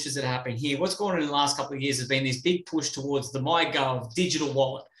other pushes that happen here. What's going on in the last couple of years has been this big push towards the MyGov digital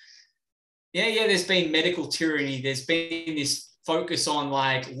wallet. Yeah, there's been medical tyranny. There's been this focus on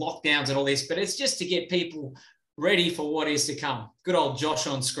like lockdowns and all this, but it's just to get people ready for what is to come. Good old Josh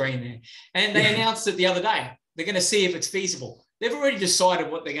on screen there. And they announced it the other day. They're going to see if it's feasible. They've already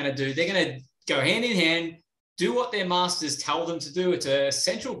decided what they're going to do. They're going to go hand in hand, do what their masters tell them to do. It's a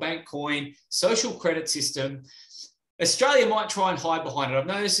central bank coin, social credit system. Australia might try and hide behind it. I've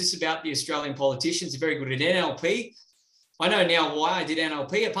noticed this about the Australian politicians. They're very good at NLP. I know now why I did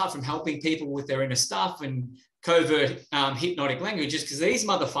NLP, apart from helping people with their inner stuff and covert hypnotic languages, because these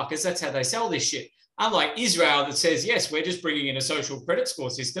motherfuckers, that's how they sell this shit. Unlike Israel that says, yes, we're just bringing in a social credit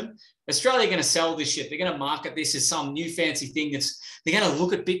score system, Australia are going to sell this shit. They're going to market this as some new fancy thing. They're going to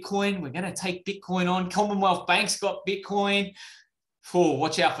look at Bitcoin. We're going to take Bitcoin on. Commonwealth Bank's got Bitcoin. Oh,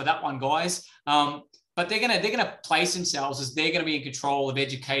 watch out for that one, guys. But they're going to place themselves as they're going to be in control of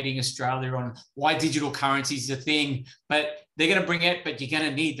educating Australia on why digital currency is a thing. But they're going to bring it, but you're going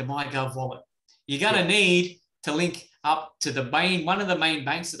to need the MyGov wallet. You're going to need to link up to one of the main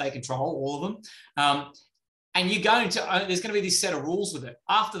banks that they control, all of them. And there's going to be this set of rules with it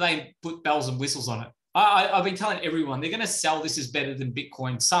after they put bells and whistles on it. I've been telling everyone they're going to sell this as better than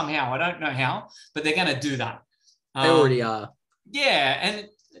Bitcoin somehow. I don't know how, but they're going to do that. They already are. Yeah. And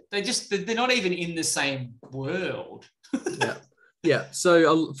they're not even in the same world. Yeah.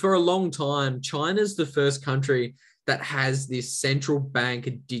 So for a long time, China's the first country that has this central bank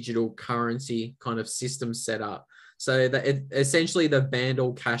digital currency kind of system set up. So that essentially they've banned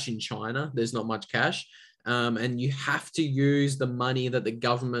all cash in China. There's not much cash. And you have to use the money that the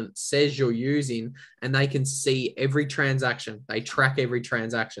government says you're using, and they can see every transaction. They track every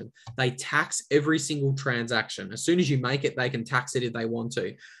transaction. They tax every single transaction. As soon as you make it, they can tax it if they want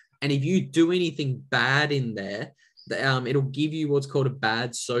to. And if you do anything bad in there, it'll give you what's called a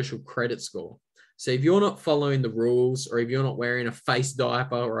bad social credit score. So if you're not following the rules, or if you're not wearing a face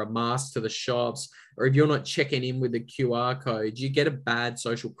diaper or a mask to the shops, or if you're not checking in with the QR code, you get a bad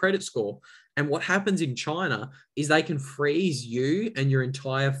social credit score. And what happens in China is they can freeze you and your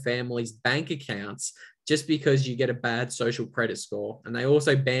entire family's bank accounts just because you get a bad social credit score. And they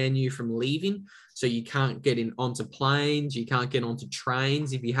also ban you from leaving. So you can't get onto planes, you can't get onto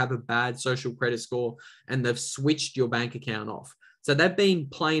trains if you have a bad social credit score, and they've switched your bank account off. So they've been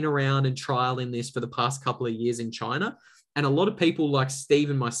playing around and trialing this for the past couple of years in China. And a lot of people like Steve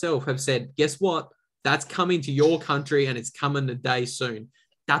and myself have said, guess what? That's coming to your country, and it's coming a day soon.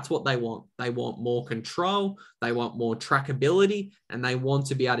 That's what they want. They want more control. They want more trackability, and they want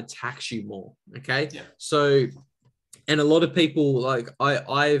to be able to tax you more. Okay. Yeah. So, and a lot of people, like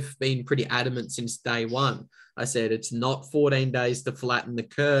I've been pretty adamant since day one. I said, it's not 14 days to flatten the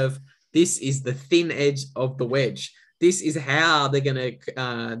curve. This is the thin edge of the wedge. This is how they're going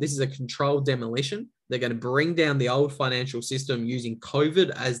to, this is a controlled demolition. They're going to bring down the old financial system using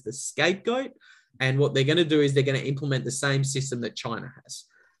COVID as the scapegoat. And what they're going to do is they're going to implement the same system that China has.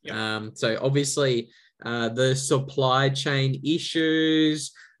 Yep. So obviously the supply chain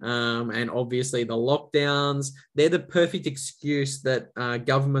issues and obviously the lockdowns, they're the perfect excuse that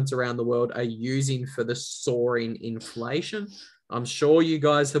governments around the world are using for the soaring inflation. I'm sure you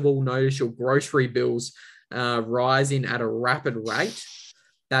guys have all noticed your grocery bills rising at a rapid rate.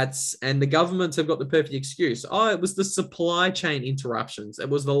 And the governments have got the perfect excuse. Oh, it was the supply chain interruptions. It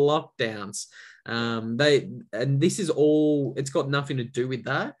was the lockdowns. And this is all, it's got nothing to do with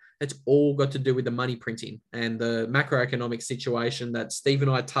that. It's all got to do with the money printing and the macroeconomic situation that Steve and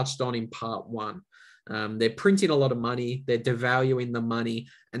I touched on in part one. They're printing a lot of money, they're devaluing the money,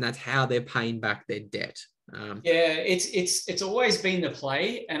 and that's how they're paying back their debt. It's always been the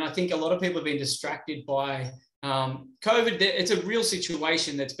play. And I think a lot of people have been distracted by COVID. It's a real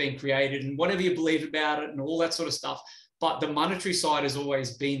situation that's been created, and whatever you believe about it and all that sort of stuff. But the monetary side has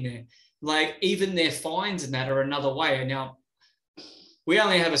always been there. Like even their fines and that are another way. And now we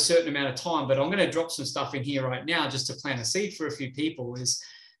only have a certain amount of time, but I'm going to drop some stuff in here right now just to plant a seed for a few people. Is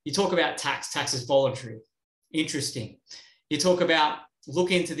you talk about tax is voluntary. Interesting. You talk about look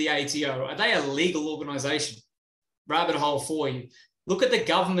into the ATO. Are they a legal organization? Rabbit hole for you. Look at the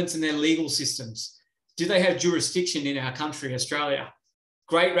governments and their legal systems. Do they have jurisdiction in our country, Australia?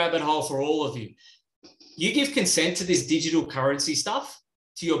 Great rabbit hole for all of you. You give consent to this digital currency stuff,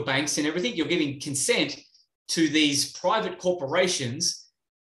 to your banks and everything, you're giving consent to these private corporations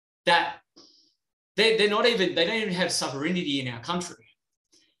that they don't even have sovereignty in our country.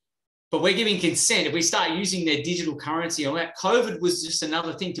 But we're giving consent. If we start using their digital currency on that, COVID was just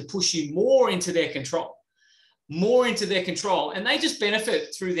another thing to push you more into their control. And they just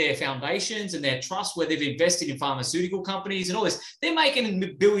benefit through their foundations and their trust where they've invested in pharmaceutical companies and all this. They're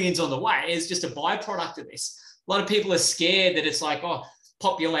making billions on the way. It's just a byproduct of this. A lot of people are scared that it's like, oh,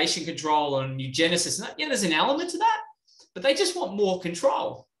 population control and eugenesis. Yeah, there's an element to that, but they just want more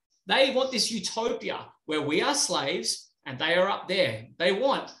control. They want this utopia where we are slaves and they are up there. They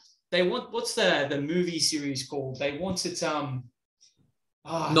want, what's the movie series called? They want it, not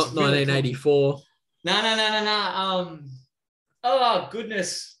 1984. No. Oh,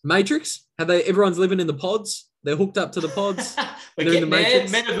 goodness. Matrix? Everyone's living in the pods? They're hooked up to the pods? We're getting there.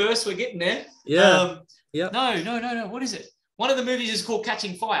 Metaverse, we're getting there. Yeah. No. What is it? One of the movies is called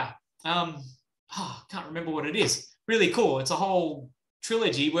Catching Fire. I can't remember what it is. Really cool. It's a whole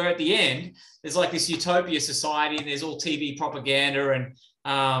trilogy where at the end, there's like this utopia society and there's all TV propaganda and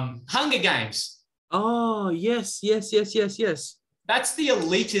Hunger Games. Oh, yes. That's the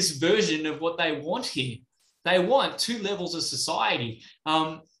elitist version of what they want here. They want two levels of society.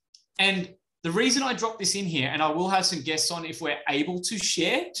 And the reason I dropped this in here, and I will have some guests on if we're able to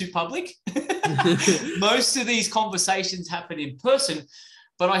share to public. Most of these conversations happen in person,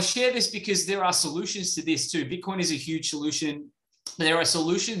 but I share this because there are solutions to this too. Bitcoin is a huge solution. There are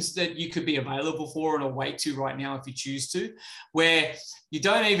solutions that you could be available for and awake to right now if you choose to, where you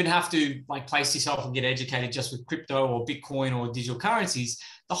don't even have to like place yourself and get educated just with crypto or Bitcoin or digital currencies.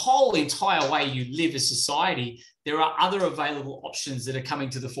 The whole entire way you live as society, there are other available options that are coming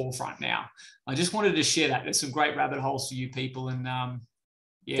to the forefront now. I just wanted to share that. There's some great rabbit holes for you people. And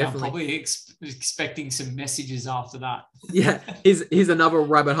Yeah, I'm Definitely. probably expecting some messages after that. Yeah, here's another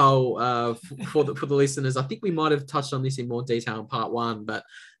rabbit hole for the listeners. I think we might have touched on this in more detail in part one, but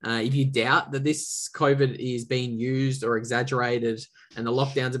if you doubt that this COVID is being used or exaggerated, and the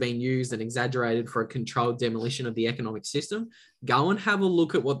lockdowns are being used and exaggerated for a controlled demolition of the economic system, go and have a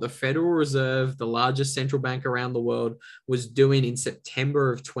look at what the Federal Reserve, the largest central bank around the world, was doing in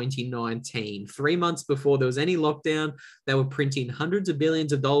September of 2019. 3 months before there was any lockdown, they were printing hundreds of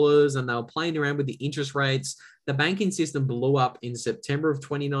billions of dollars and they were playing around with the interest rates. The banking system blew up in September of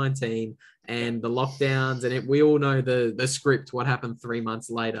 2019 and the lockdowns, and we all know the script, what happened 3 months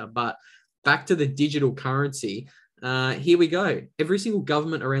later. But back to the digital currency, here we go. Every single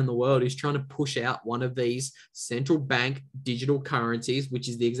government around the world is trying to push out one of these central bank digital currencies, which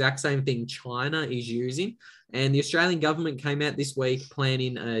is the exact same thing China is using. And the Australian government came out this week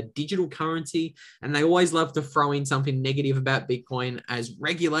planning a digital currency, and they always love to throw in something negative about Bitcoin as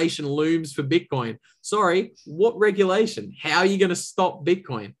regulation looms for Bitcoin. Sorry, what regulation? How are you going to stop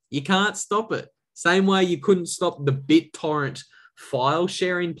Bitcoin? You can't stop it. Same way you couldn't stop the BitTorrent file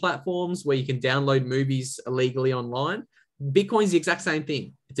sharing platforms where you can download movies illegally online. Bitcoin's the exact same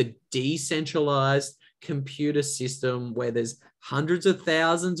thing. It's a decentralized computer system where there's hundreds of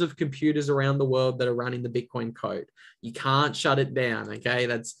thousands of computers around the world that are running the Bitcoin code. You can't shut it down, okay?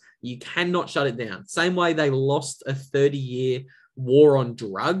 You cannot shut it down. Same way they lost a 30-year war on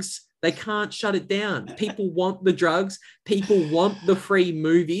drugs. They can't shut it down. People want the drugs. People want the free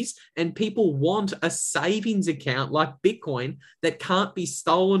movies, and people want a savings account like Bitcoin that can't be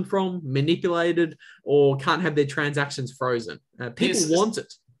stolen from, manipulated, or can't have their transactions frozen. People want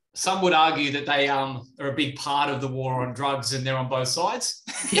it. Some would argue that they are a big part of the war on drugs and they're on both sides.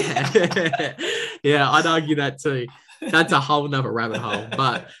 Yeah, yeah, I'd argue that too. That's a whole nother rabbit hole.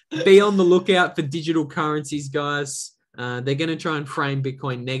 But be on the lookout for digital currencies, guys. They're going to try and frame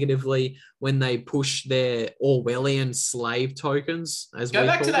Bitcoin negatively when they push their Orwellian slave tokens. Go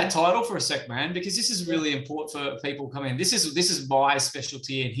back to that title for a sec, man, because this is really important for people coming in. This is my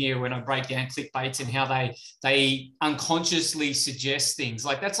specialty in here when I break down clickbaits and how they unconsciously suggest things.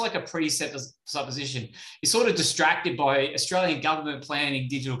 Like that's like a presupposition. You're sort of distracted by Australian government planning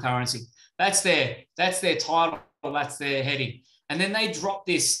digital currency. That's their title. That's their heading, and then they drop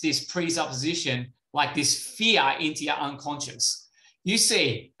this presupposition, like this fear, into your unconscious. You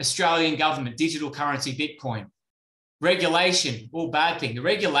see Australian government, digital currency, Bitcoin, regulation, bad thing. The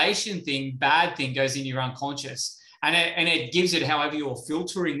regulation thing, bad thing, goes in your unconscious. And it gives it, however you're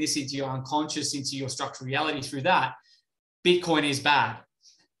filtering this into your unconscious, into your structural reality through that, Bitcoin is bad.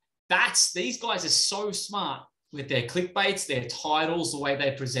 These guys are so smart with their clickbaits, their titles, the way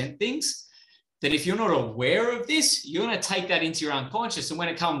they present things, that if you're not aware of this, you're going to take that into your unconscious. And when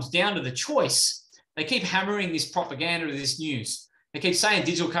it comes down to the choice, they keep hammering this propaganda of this news. They keep saying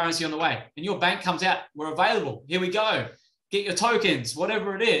digital currency on the way. And your bank comes out, we're available. Here we go. Get your tokens,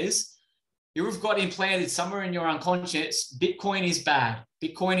 whatever it is. You've got implanted somewhere in your unconscious, Bitcoin is bad.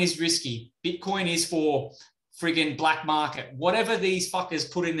 Bitcoin is risky. Bitcoin is for friggin' black market. Whatever these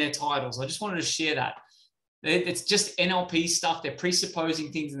fuckers put in their titles. I just wanted to share that. It's just NLP stuff. They're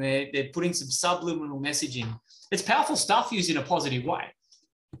presupposing things and they're putting some subliminal messaging. It's powerful stuff used in a positive way.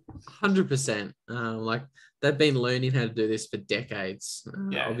 100%. Like they've been learning how to do this for decades.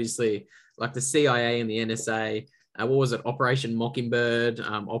 Obviously, like the CIA and the NSA. What was it? Operation Mockingbird,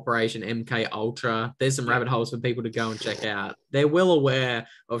 Operation MK Ultra. There's some rabbit holes for people to go and check out. They're well aware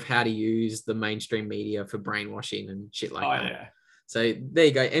of how to use the mainstream media for brainwashing and shit like that. Yeah. So there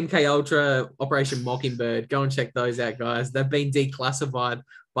you go. MK Ultra, Operation Mockingbird. Go and check those out, guys. They've been declassified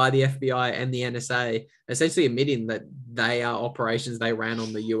by the FBI and the NSA, essentially admitting that they are operations they ran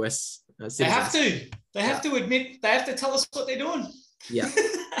on the US citizens. They have to admit, they have to tell us what they're doing. Yeah.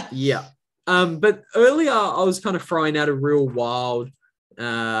 Yeah. But earlier I was kind of throwing out a real wild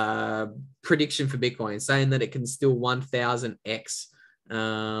prediction for Bitcoin, saying that it can still 1000x.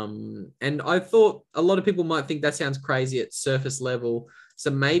 And I thought a lot of people might think that sounds crazy at surface level. So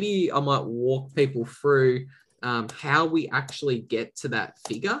maybe I might walk people through how we actually get to that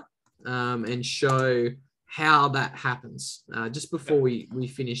figure and show how that happens just before we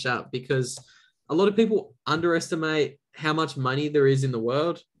finish up, because a lot of people underestimate how much money there is in the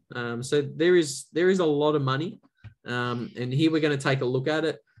world. So there is a lot of money. And here we're going to take a look at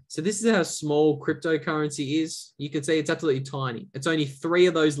it. So this is how small cryptocurrency is. You can see it's absolutely tiny. It's only 3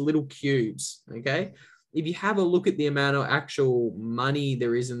 of those little cubes, okay? If you have a look at the amount of actual money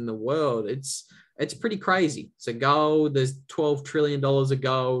there is in the world, it's pretty crazy. So gold, there's $12 trillion of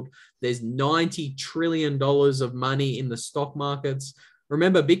gold. There's $90 trillion of money in the stock markets.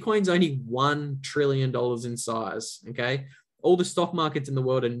 Remember, Bitcoin's only $1 trillion in size, okay? all the stock markets in the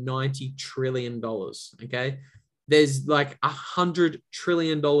world are $90 trillion. Okay. There's like $100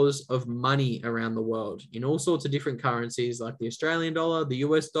 trillion of money around the world in all sorts of different currencies, like the Australian dollar, the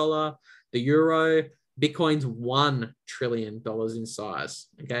US dollar, the euro. Bitcoin's $1 trillion in size.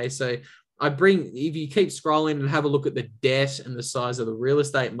 Okay. So if you keep scrolling and have a look at the debt and the size of the real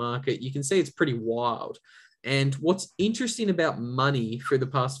estate market, you can see it's pretty wild. And what's interesting about money through the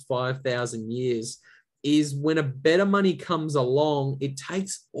past 5,000 years is when a better money comes along, it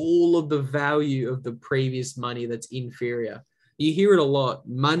takes all of the value of the previous money that's inferior. You hear it a lot.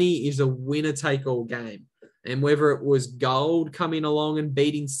 Money is a winner-take-all game. And whether it was gold coming along and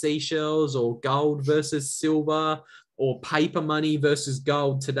beating seashells, or gold versus silver, or paper money versus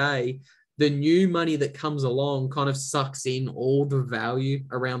gold today, the new money that comes along kind of sucks in all the value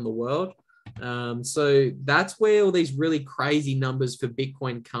around the world. So that's where all these really crazy numbers for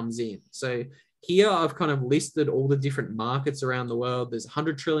Bitcoin comes in. So here I've kind of listed all the different markets around the world. There's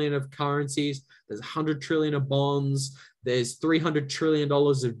 100 trillion of currencies. There's 100 trillion of bonds. There's $300 trillion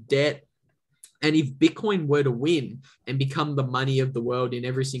of debt. And if Bitcoin were to win and become the money of the world in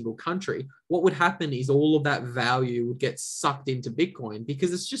every single country, what would happen is all of that value would get sucked into Bitcoin,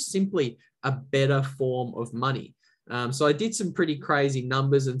 because it's just simply a better form of money. So I did some pretty crazy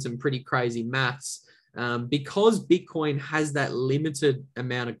numbers and some pretty crazy maths. Because Bitcoin has that limited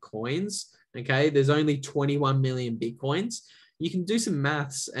amount of coins, okay, there's only 21 million Bitcoins. You can do some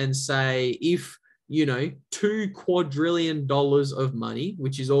maths and say, if $2 quadrillion of money,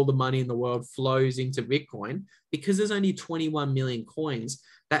 which is all the money in the world, flows into Bitcoin, because there's only 21 million coins,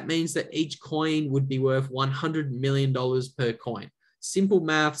 that means that each coin would be worth $100 million per coin. Simple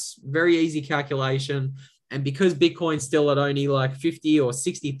maths, very easy calculation. And because Bitcoin's still at only like $50,000 or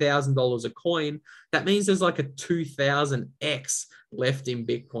 $60,000 a coin, that means there's like a 2000x left in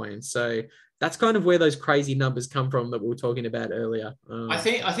Bitcoin. So that's kind of where those crazy numbers come from that we were talking about earlier. I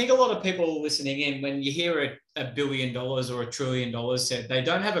think a lot of people listening in, when you hear $1 billion or $1 trillion said, they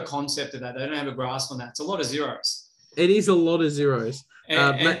don't have a concept of that. They don't have a grasp on that. It's a lot of zeros. It is a lot of zeros.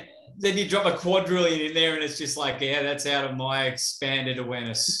 And then you drop a quadrillion in there and it's just like, yeah, that's out of my expanded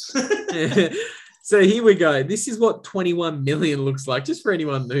awareness. So here we go. This is what 21 million looks like, just for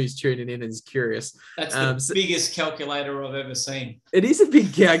anyone who's tuning in and is curious. That's the biggest calculator I've ever seen. It is a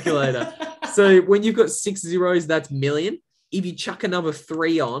big calculator. So when you've got 6 zeros, that's million. If you chuck another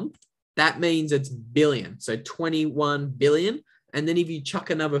 3 on, that means it's billion. So 21 billion. And then if you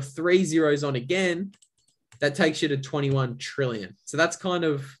chuck another 3 zeros on again, that takes you to 21 trillion. So that's kind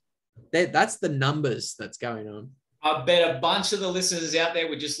of, that's the numbers that's going on. I bet a bunch of the listeners out there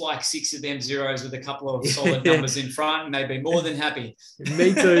would just like 6 of them zeros with a couple of solid numbers in front, and they'd be more than happy.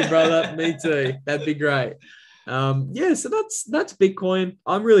 Me too, brother. Me too. That'd be great. So that's Bitcoin.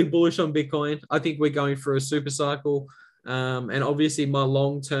 I'm really bullish on Bitcoin. I think we're going through a super cycle. And obviously my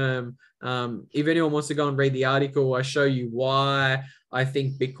long-term, if anyone wants to go and read the article, I show you why I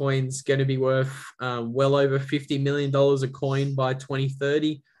think Bitcoin's going to be worth well over $50 million a coin by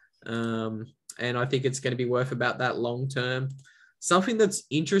 2030. And I think it's going to be worth about that long term. Something that's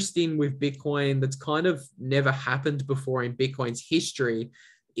interesting with Bitcoin that's kind of never happened before in Bitcoin's history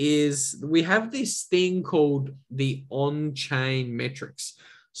is we have this thing called the on-chain metrics.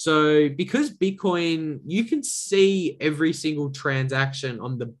 So because Bitcoin, you can see every single transaction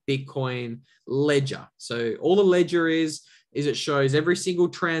on the Bitcoin ledger. So all the ledger is it shows every single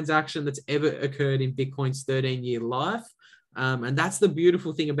transaction that's ever occurred in Bitcoin's 13-year life. And that's the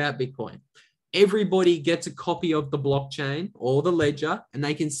beautiful thing about Bitcoin. Everybody gets a copy of the blockchain or the ledger, and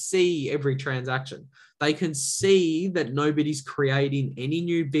they can see every transaction. They can see that nobody's creating any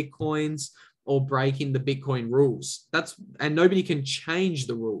new Bitcoins or breaking the Bitcoin rules. And nobody can change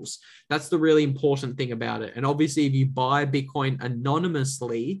the rules. That's the really important thing about it. And obviously, if you buy Bitcoin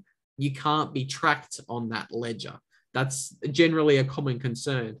anonymously, you can't be tracked on that ledger. That's generally a common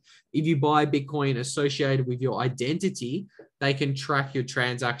concern. If you buy Bitcoin associated with your identity, they can track your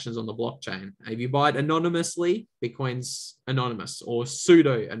transactions on the blockchain. If you buy it anonymously, Bitcoin's anonymous or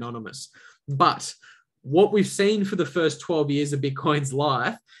pseudo-anonymous. But what we've seen for the first 12 years of Bitcoin's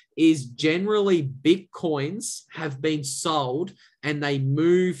life is generally Bitcoins have been sold and they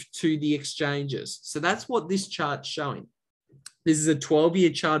move to the exchanges. So that's what this chart's showing. This is a 12-year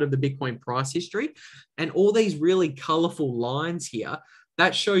chart of the Bitcoin price history. And all these really colorful lines here,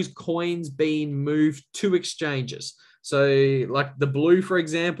 that shows coins being moved to exchanges. So like the blue, for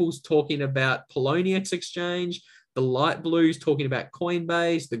example, is talking about Poloniex exchange. The light blue is talking about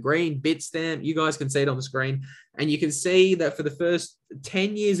Coinbase. The green Bitstamp. You guys can see it on the screen. And you can see that for the first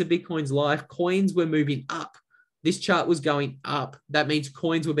 10 years of Bitcoin's life, coins were moving up. This chart was going up. That means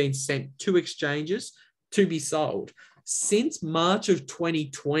coins were being sent to exchanges to be sold. since March of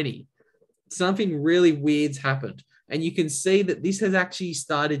 2020, something really weird's happened. And you can see that this has actually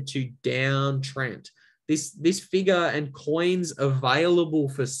started to downtrend. This figure and coins available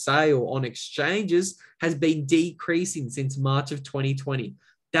for sale on exchanges has been decreasing since March of 2020.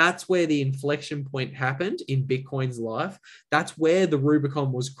 That's where the inflection point happened in Bitcoin's life. That's where the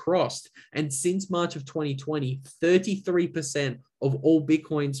Rubicon was crossed. And since March of 2020, 33% of all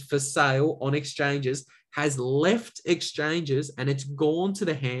Bitcoins for sale on exchanges has left exchanges, and it's gone to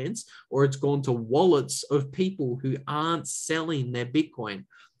the hands, or it's gone to wallets of people who aren't selling their Bitcoin.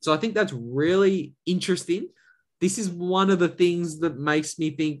 So I think that's really interesting. This is one of the things that makes me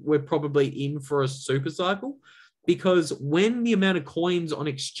think we're probably in for a super cycle, because when the amount of coins on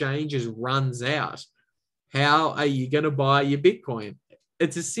exchanges runs out, how are you going to buy your Bitcoin?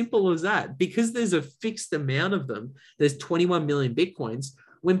 It's as simple as that. Because there's a fixed amount of them, there's 21 million Bitcoins.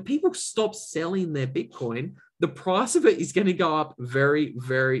 When people stop selling their Bitcoin, the price of it is going to go up very,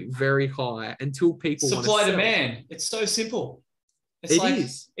 very, very high until people want to sell. Supply demand. It's so simple.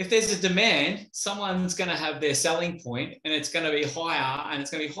 It's if there's a demand, someone's going to have their selling point, and it's going to be higher, and it's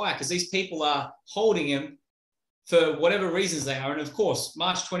going to be higher because these people are holding them for whatever reasons they are. And of course,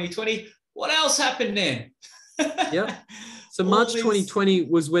 March 2020, what else happened then? Yeah. So March 2020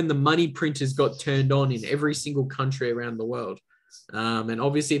 was when the money printers got turned on in every single country around the world. And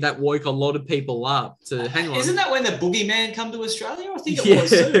obviously that woke a lot of people up to hang on. Isn't that when the boogeyman come to Australia? I think it was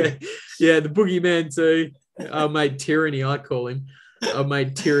too. Yeah, the boogeyman too. Our mate Tyranny, I call him. Our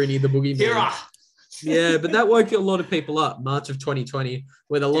mate Tyranny, the boogeyman. Yeah, but that woke a lot of people up, March of 2020,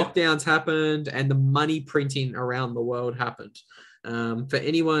 where the lockdowns happened and the money printing around the world happened. For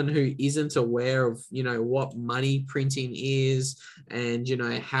anyone who isn't aware of, what money printing is and,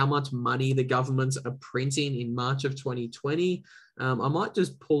 how much money the governments are printing in March of 2020, I might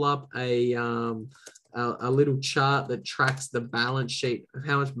just pull up a little chart that tracks the balance sheet of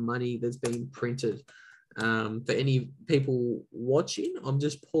how much money there's been printed. For any people watching, I'm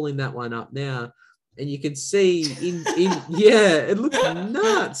just pulling that one up now. And you can see it looks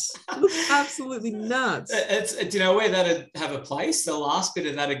nuts. It looks absolutely nuts. Do you know where that'd have a place? The last bit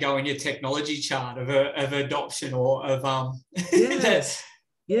of that'd go in your technology chart of adoption or of yes,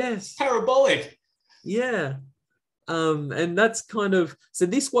 yes, parabolic. Yeah, and that's kind of so.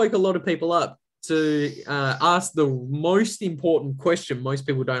 This woke a lot of people up to ask the most important question most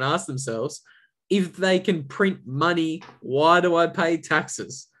people don't ask themselves: if they can print money, why do I pay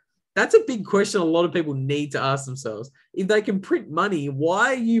taxes? That's a big question a lot of people need to ask themselves. If they can print money, why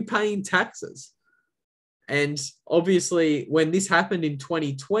are you paying taxes? And obviously, when this happened in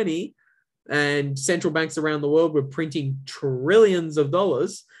 2020 and central banks around the world were printing trillions of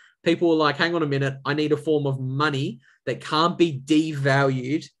dollars, people were like, hang on a minute, I need a form of money that can't be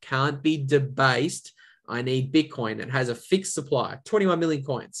devalued, can't be debased. I need Bitcoin. It has a fixed supply, 21 million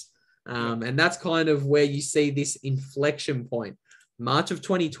coins. And that's kind of where you see this inflection point. March of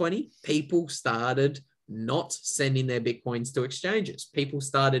 2020, people started not sending their Bitcoins to exchanges. People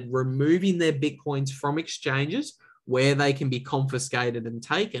started removing their Bitcoins from exchanges where they can be confiscated and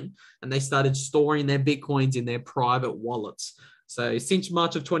taken, and they started storing their Bitcoins in their private wallets. So since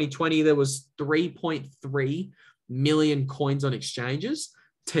March of 2020, there was 3.3 million coins on exchanges.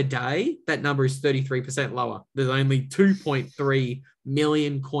 Today, that number is 33% lower. There's only 2.3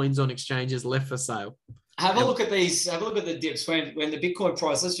 million coins on exchanges left for sale. Have a look at these. Have a look at the dips when the Bitcoin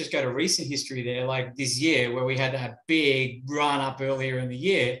price. Let's just go to recent history there, like this year where we had that big run up earlier in the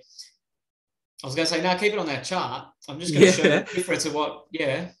year. I was going to say, no, keep it on that chart. I'm just going to show the difference of what.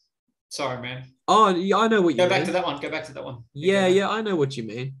 Yeah, sorry, man. Oh, yeah, I know what you mean. Go back to that one. Go back to that one. Yeah, I know what you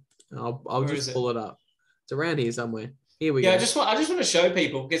mean. I'll just pull it up. It's around here somewhere. Here we go. I just want to show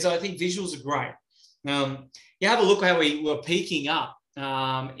people because I think visuals are great. You have a look how we were peaking up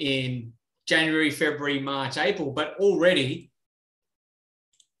in January, February, March, April, but already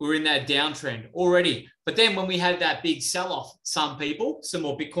we're in that downtrend already. But then when we had that big sell-off, some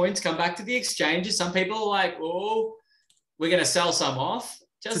more Bitcoins come back to the exchanges. Some people are like, oh, we're going to sell some off.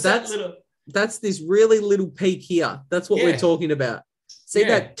 That's this really little peak here. That's what we're talking about. See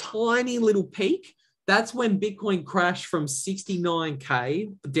that tiny little peak? That's when Bitcoin crashed from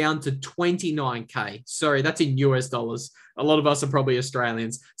 69K down to 29K. Sorry, that's in US dollars. A lot of us are probably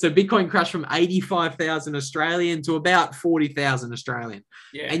Australians. So Bitcoin crashed from 85,000 Australian to about 40,000 Australian.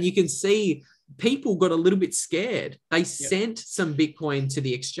 Yeah. And you can see people got a little bit scared. They sent some Bitcoin to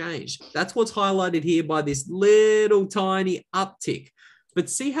the exchange. That's what's highlighted here by this little tiny uptick. But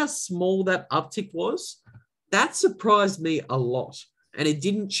see how small that uptick was? That surprised me a lot. And it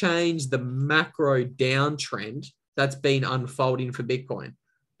didn't change the macro downtrend that's been unfolding for Bitcoin.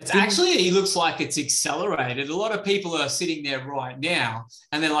 It looks like it's accelerated. A lot of people are sitting there right now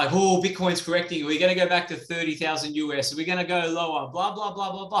and they're like, oh, Bitcoin's correcting. Are we going to go back to 30,000 US? Are we going to go lower? Blah, blah,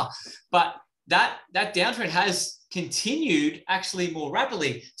 blah, blah, blah. But that downtrend has continued actually more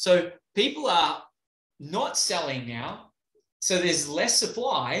rapidly. So people are not selling now. So there's less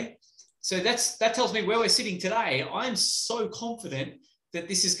supply. So that tells me where we're sitting today. I'm so confident that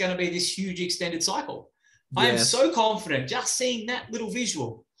this is going to be this huge extended cycle. Yes. I am so confident just seeing that little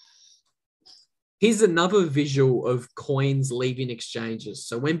visual. Here's another visual of coins leaving exchanges.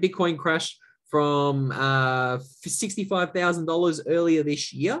 So when Bitcoin crashed from $65,000 earlier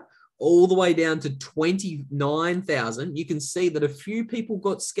this year, all the way down to 29,000, you can see that a few people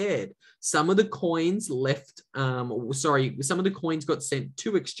got scared. Some of the coins some of the coins got sent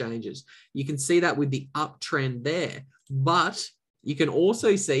to exchanges. You can see that with the uptrend there, but you can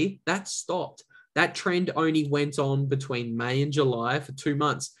also see that stopped. That trend only went on between May and July for 2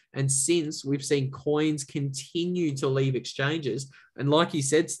 months. And since, we've seen coins continue to leave exchanges. And like you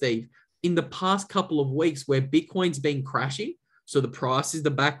said, Steve, in the past couple of weeks where Bitcoin's been crashing, so the price is the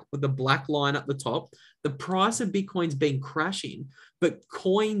black line at the top, the price of Bitcoin's been crashing, but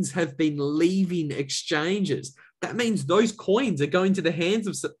coins have been leaving exchanges. That means those coins are going to the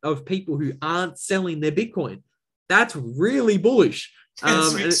hands of people who aren't selling their Bitcoin. That's really bullish.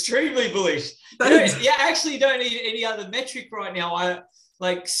 It's extremely bullish. You don't need any other metric right now.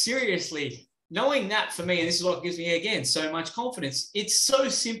 Seriously, knowing that for me, and this is what gives me, again, so much confidence, it's so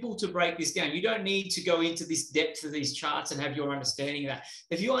simple to break this down. You don't need to go into this depth of these charts and have your understanding of that.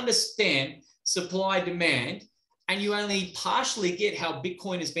 If you understand supply, demand, and you only partially get how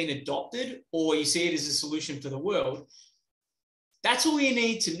Bitcoin has been adopted, or you see it as a solution for the world, that's all you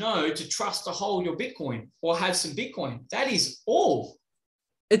need to know to trust to hold your Bitcoin or have some Bitcoin. That is all.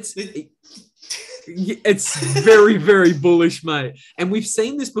 It's very, very bullish, mate. And we've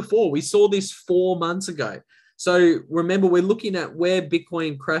seen this before. We saw this 4 months ago. So remember, we're looking at where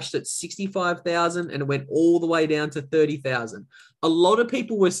Bitcoin crashed at 65,000 and it went all the way down to 30,000. A lot of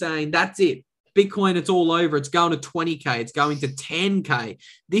people were saying, that's it. Bitcoin, it's all over. It's going to 20K. It's going to 10K.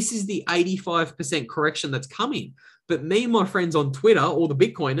 This is the 85% correction that's coming. But me and my friends on Twitter, all the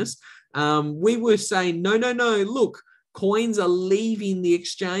Bitcoiners, we were saying, no, look, coins are leaving the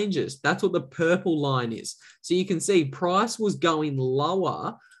exchanges. That's what the purple line is. So you can see price was going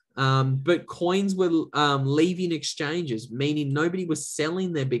lower, but coins were leaving exchanges, meaning nobody was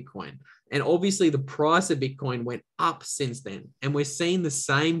selling their Bitcoin. And obviously the price of Bitcoin went up since then. And we're seeing the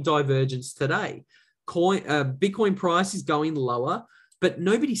same divergence today. Bitcoin price is going lower, but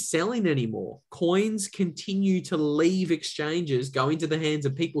nobody's selling anymore. Coins continue to leave exchanges, going to the hands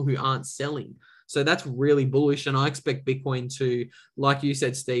of people who aren't selling. So that's really bullish. And I expect Bitcoin to, like you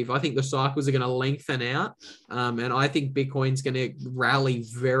said, Steve, I think the cycles are going to lengthen out. And I think Bitcoin's going to rally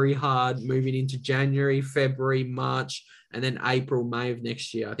very hard moving into January, February, March, and then April, May of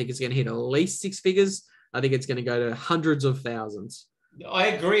next year. I think it's going to hit at least 6 figures. I think it's going to go to hundreds of thousands. I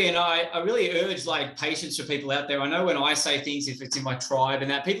agree. And I really urge patience for people out there. I know when I say things, if it's in my tribe and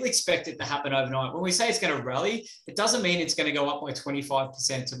that, people expect it to happen overnight. When we say it's going to rally, it doesn't mean it's going to go up by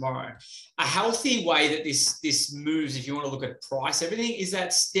 25% tomorrow. A healthy way that this moves, if you want to look at price, everything, is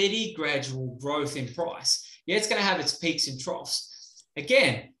that steady, gradual growth in price. Yeah, it's going to have its peaks and troughs.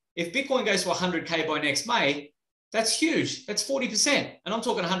 Again, if Bitcoin goes to 100K by next May, that's huge. That's 40%. And I'm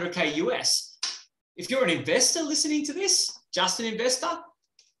talking 100K US. If you're an investor listening to this, just an investor,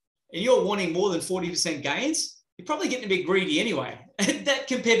 and you're wanting more than 40% gains, you're probably getting a bit greedy anyway. And that,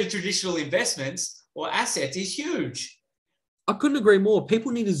 compared to traditional investments or assets, is huge. I couldn't agree more.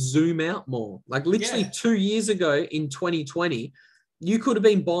 People need to zoom out more. Literally 2 years ago in 2020, you could have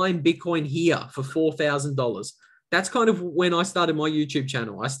been buying Bitcoin here for $4,000. That's kind of when I started my YouTube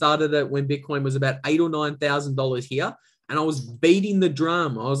channel. I started it when Bitcoin was about $8,000 or $9,000 here. And I was beating the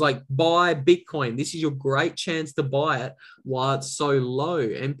drum. I was like, buy Bitcoin. This is your great chance to buy it while it's so low.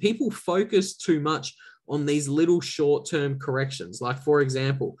 And people focus too much on these little short-term corrections. Like, for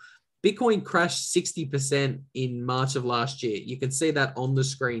example, Bitcoin crashed 60% in March of last year. You can see that on the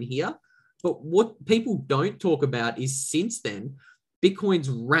screen here. But what people don't talk about is since then, Bitcoin's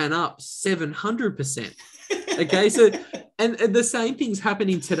ran up 700%. Okay, so, and the same thing's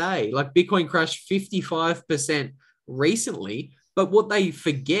happening today. Like, Bitcoin crashed 55% recently, but what they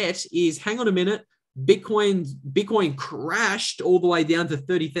forget is, hang on a minute, Bitcoin crashed all the way down to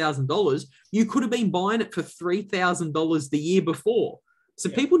 $30,000. You could have been buying it for $3,000 the year before. So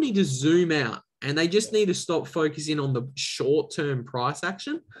people need to zoom out, and they just need to stop focusing on the short-term price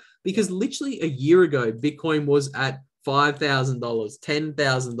action, because literally a year ago, Bitcoin was at $5,000,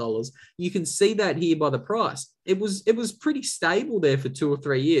 $10,000. You can see that here by the price. It was pretty stable there for 2 or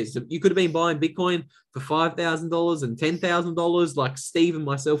 3 years. You could have been buying Bitcoin for $5,000 and $10,000 like Steve and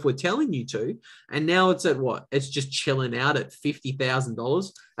myself were telling you to. And now it's at what? It's just chilling out at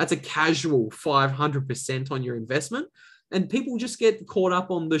 $50,000. That's a casual 500% on your investment. And people just get caught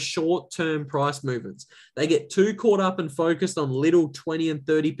up on the short-term price movements. They get too caught up and focused on little 20 and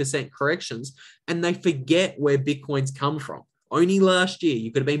 30% corrections, and they forget where Bitcoin's come from. Only last year,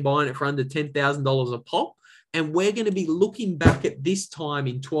 you could have been buying it for under $10,000 a pop, and we're going to be looking back at this time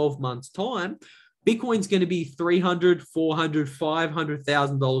in 12 months' time. Bitcoin's going to be $300,000, $400,000,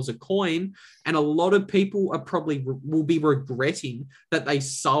 $500,000 a coin. And a lot of people will be regretting that they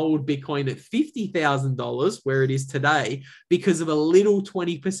sold Bitcoin at $50,000 where it is today because of a little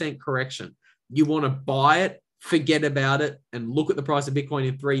 20% correction. You want to buy it, forget about it, and look at the price of Bitcoin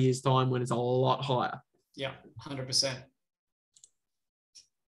in 3 years' time when it's a lot higher. Yeah, 100%.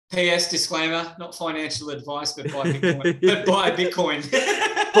 PS disclaimer, not financial advice, but buy Bitcoin. Buy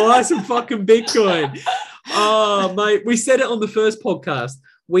Bitcoin. Buy some fucking Bitcoin. Oh, mate, we said it on the first podcast.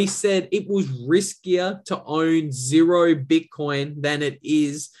 We said it was riskier to own 0 Bitcoin than it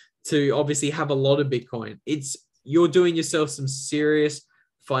is to obviously have a lot of Bitcoin. You're doing yourself some serious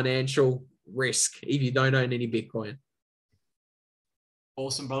financial risk if you don't own any Bitcoin.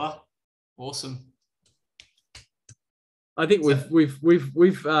 Awesome, brother. Awesome. I think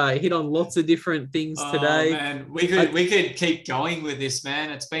we've hit on lots of different things today. Man, we could keep going with this,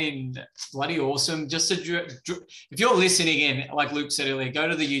 man. It's been bloody awesome. Just if you're listening in, like Luke said earlier, go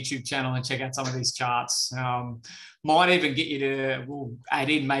to the YouTube channel and check out some of these charts. Might even get you we'll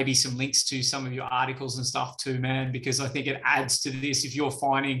add in maybe some links to some of your articles and stuff too, man, because I think it adds to this. If you're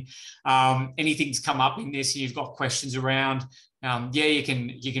finding anything's come up in this, you've got questions around. You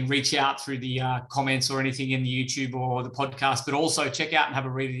can reach out through the comments or anything in the YouTube or the podcast, but also check out and have a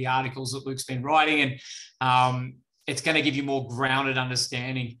read of the articles that Luke's been writing, and it's going to give you more grounded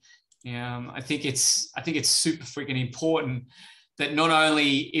understanding. I think it's super freaking important that not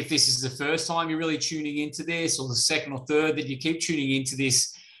only if this is the first time you're really tuning into this, or the second or third, that you keep tuning into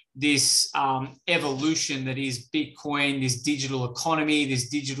this evolution that is Bitcoin, this digital economy, this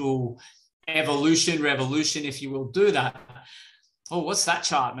digital revolution, if you will, do that. Oh, what's that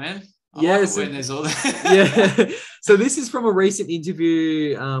chart, man? Yes. When there's all that. Yeah. So this is from a recent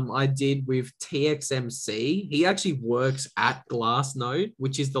interview I did with TXMC. He actually works at Glassnode,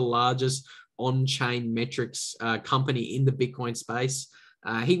 which is the largest on-chain metrics company in the Bitcoin space.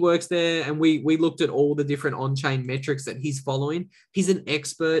 He works there, and we looked at all the different on-chain metrics that he's following. He's an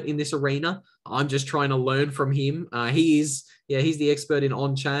expert in this arena. I'm just trying to learn from him. He's the expert in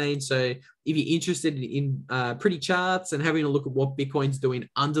on-chain. So if you're interested in pretty charts and having a look at what Bitcoin's doing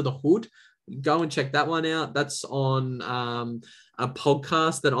under the hood, go and check that one out. That's on a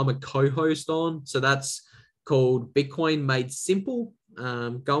podcast that I'm a co-host on. So that's called Bitcoin Made Simple.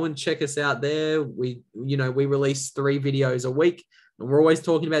 Go and check us out there. We release 3 videos a week, and we're always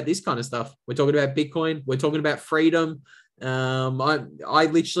talking about this kind of stuff. We're talking about Bitcoin. We're talking about freedom. I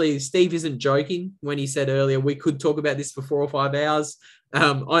literally, Steve isn't joking when he said earlier, we could talk about this for 4 or 5 hours. I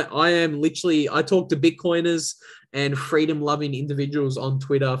talk to Bitcoiners and freedom loving individuals on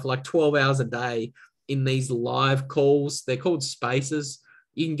Twitter for like 12 hours a day in these live calls. They're called spaces.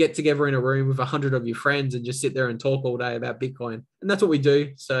 You can get together in a room with 100 of your friends and just sit there and talk all day about Bitcoin. And that's what we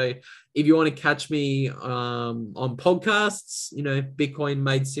do. So if you want to catch me on podcasts, Bitcoin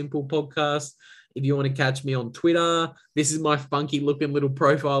Made Simple podcast. If you want to catch me on Twitter, this is my funky looking little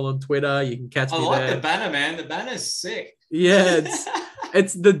profile on Twitter. You can catch me there. I like the banner, man. The banner's sick. Yeah,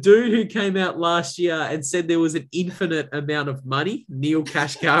 it's the dude who came out last year and said there was an infinite amount of money, Neil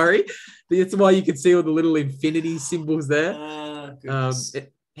Kashkari. That's why you can see all the little infinity symbols there.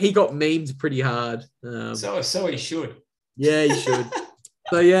 He got memed pretty hard. So he should. Yeah, he should.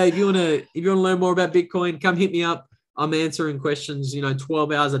 So yeah, if you want to learn more about Bitcoin, come hit me up. I'm answering questions,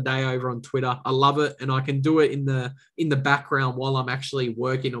 12 hours a day over on Twitter. I love it, and I can do it in the background while I'm actually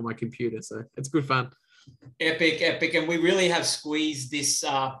working on my computer. So it's good fun. Epic. And we really have squeezed this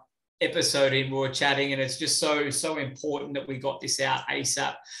episode in. We were chatting, and it's just so important that we got this out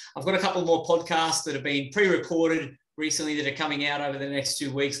ASAP. I've got a couple more podcasts that have been pre-recorded recently that are coming out over the next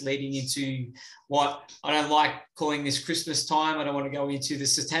 2 weeks, leading into what I don't like calling this Christmas time. I don't want to go into the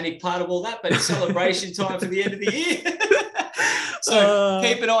satanic part of all that, but it's celebration time for the end of the year. So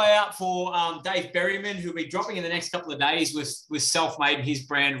keep an eye out for Dave Berryman, who'll be dropping in the next couple of days with Self-Made, his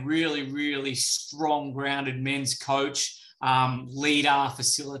brand. Really, really strong, grounded men's coach, leader,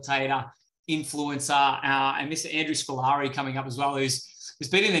 facilitator, influencer, and Mr. Andrew Scolari coming up as well, who's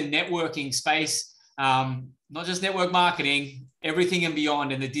been in the networking space not just network marketing, everything and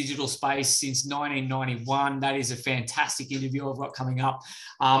beyond in the digital space since 1991. That is a fantastic interview I've got coming up.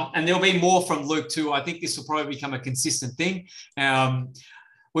 And there'll be more from Luke too. I think this will probably become a consistent thing.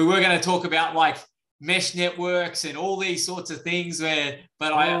 We were going to talk about like mesh networks and all these sorts of things I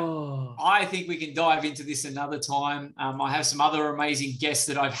think we can dive into this another time. I have some other amazing guests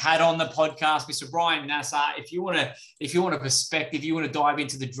that I've had on the podcast. Mr. Brian Nassar, if you want a perspective, you want to dive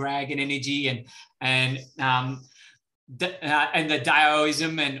into the dragon energy and the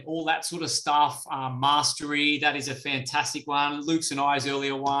Daoism and all that sort of stuff, mastery, that is a fantastic one. Luke's and I's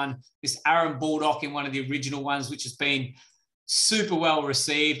earlier one, this Aaron Baldock in one of the original ones, which has been super well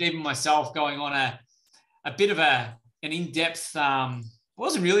received. Even myself going on a bit of an in-depth,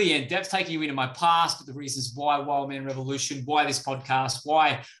 wasn't really in-depth, taking you into my past, but the reasons why Wild Man Revolution, why this podcast,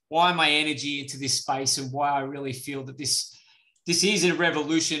 why my energy into this space, and why I really feel that this is a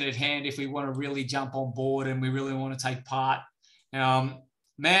revolution at hand if we want to really jump on board and we really want to take part.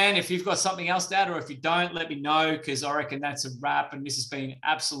 Man, if you've got something else to add, or if you don't, let me know, because I reckon that's a wrap. And this has been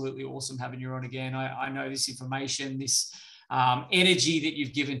absolutely awesome having you on again. I know this information, this energy that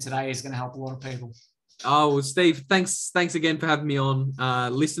you've given today is going to help a lot of people. Oh, well, Steve, thanks again for having me on.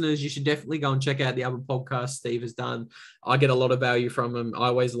 Listeners, you should definitely go and check out the other podcasts Steve has done. I get a lot of value from them. I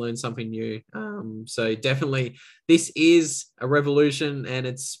always learn something new. So definitely, this is a revolution, and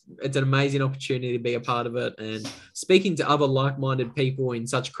it's an amazing opportunity to be a part of it. And speaking to other like-minded people in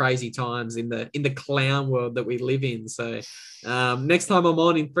such crazy times in the clown world that we live in. So next time I'm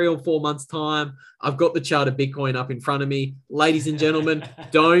on in 3 or 4 months' time, I've got the chart of Bitcoin up in front of me. Ladies and gentlemen,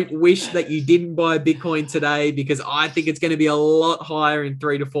 don't wish that you didn't buy Bitcoin today, because I think it's going to be a lot higher in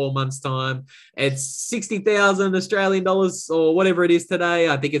 3 to 4 months' time. It's 60,000 Australian dollars or whatever it is today.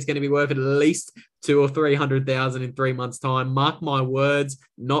 I think it's going to be worth at least 200,000 or 300,000 in 3 months' time. Mark my words,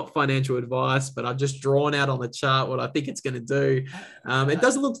 not financial advice, but I've just drawn out on the chart what I think it's going to do. It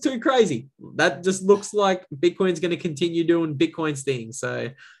doesn't look too crazy. That just looks like Bitcoin's going to continue doing Bitcoin's thing. So,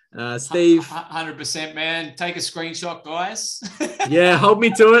 Steve, 100%, man. Take a screenshot, guys. Yeah, hold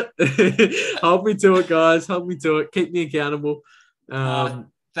me to it. Hold me to it, guys. Hold me to it. Keep me accountable.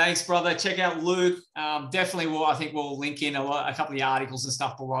 Thanks, brother. Check out Luke. Definitely, I think we'll link in a couple of the articles and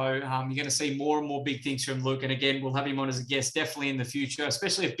stuff below. You're going to see more and more big things from Luke. And again, we'll have him on as a guest definitely in the future,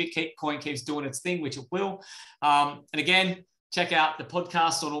 especially if Bitcoin keeps doing its thing, which it will. And again, check out the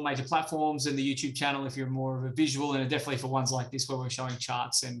podcast on all major platforms and the YouTube channel if you're more of a visual, and definitely for ones like this where we're showing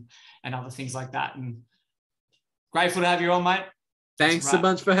charts and other things like that. And grateful to have you on, mate. Thanks so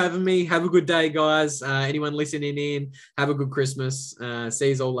much for having me. Have a good day, guys. Anyone listening in, have a good Christmas.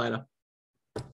 See you all later.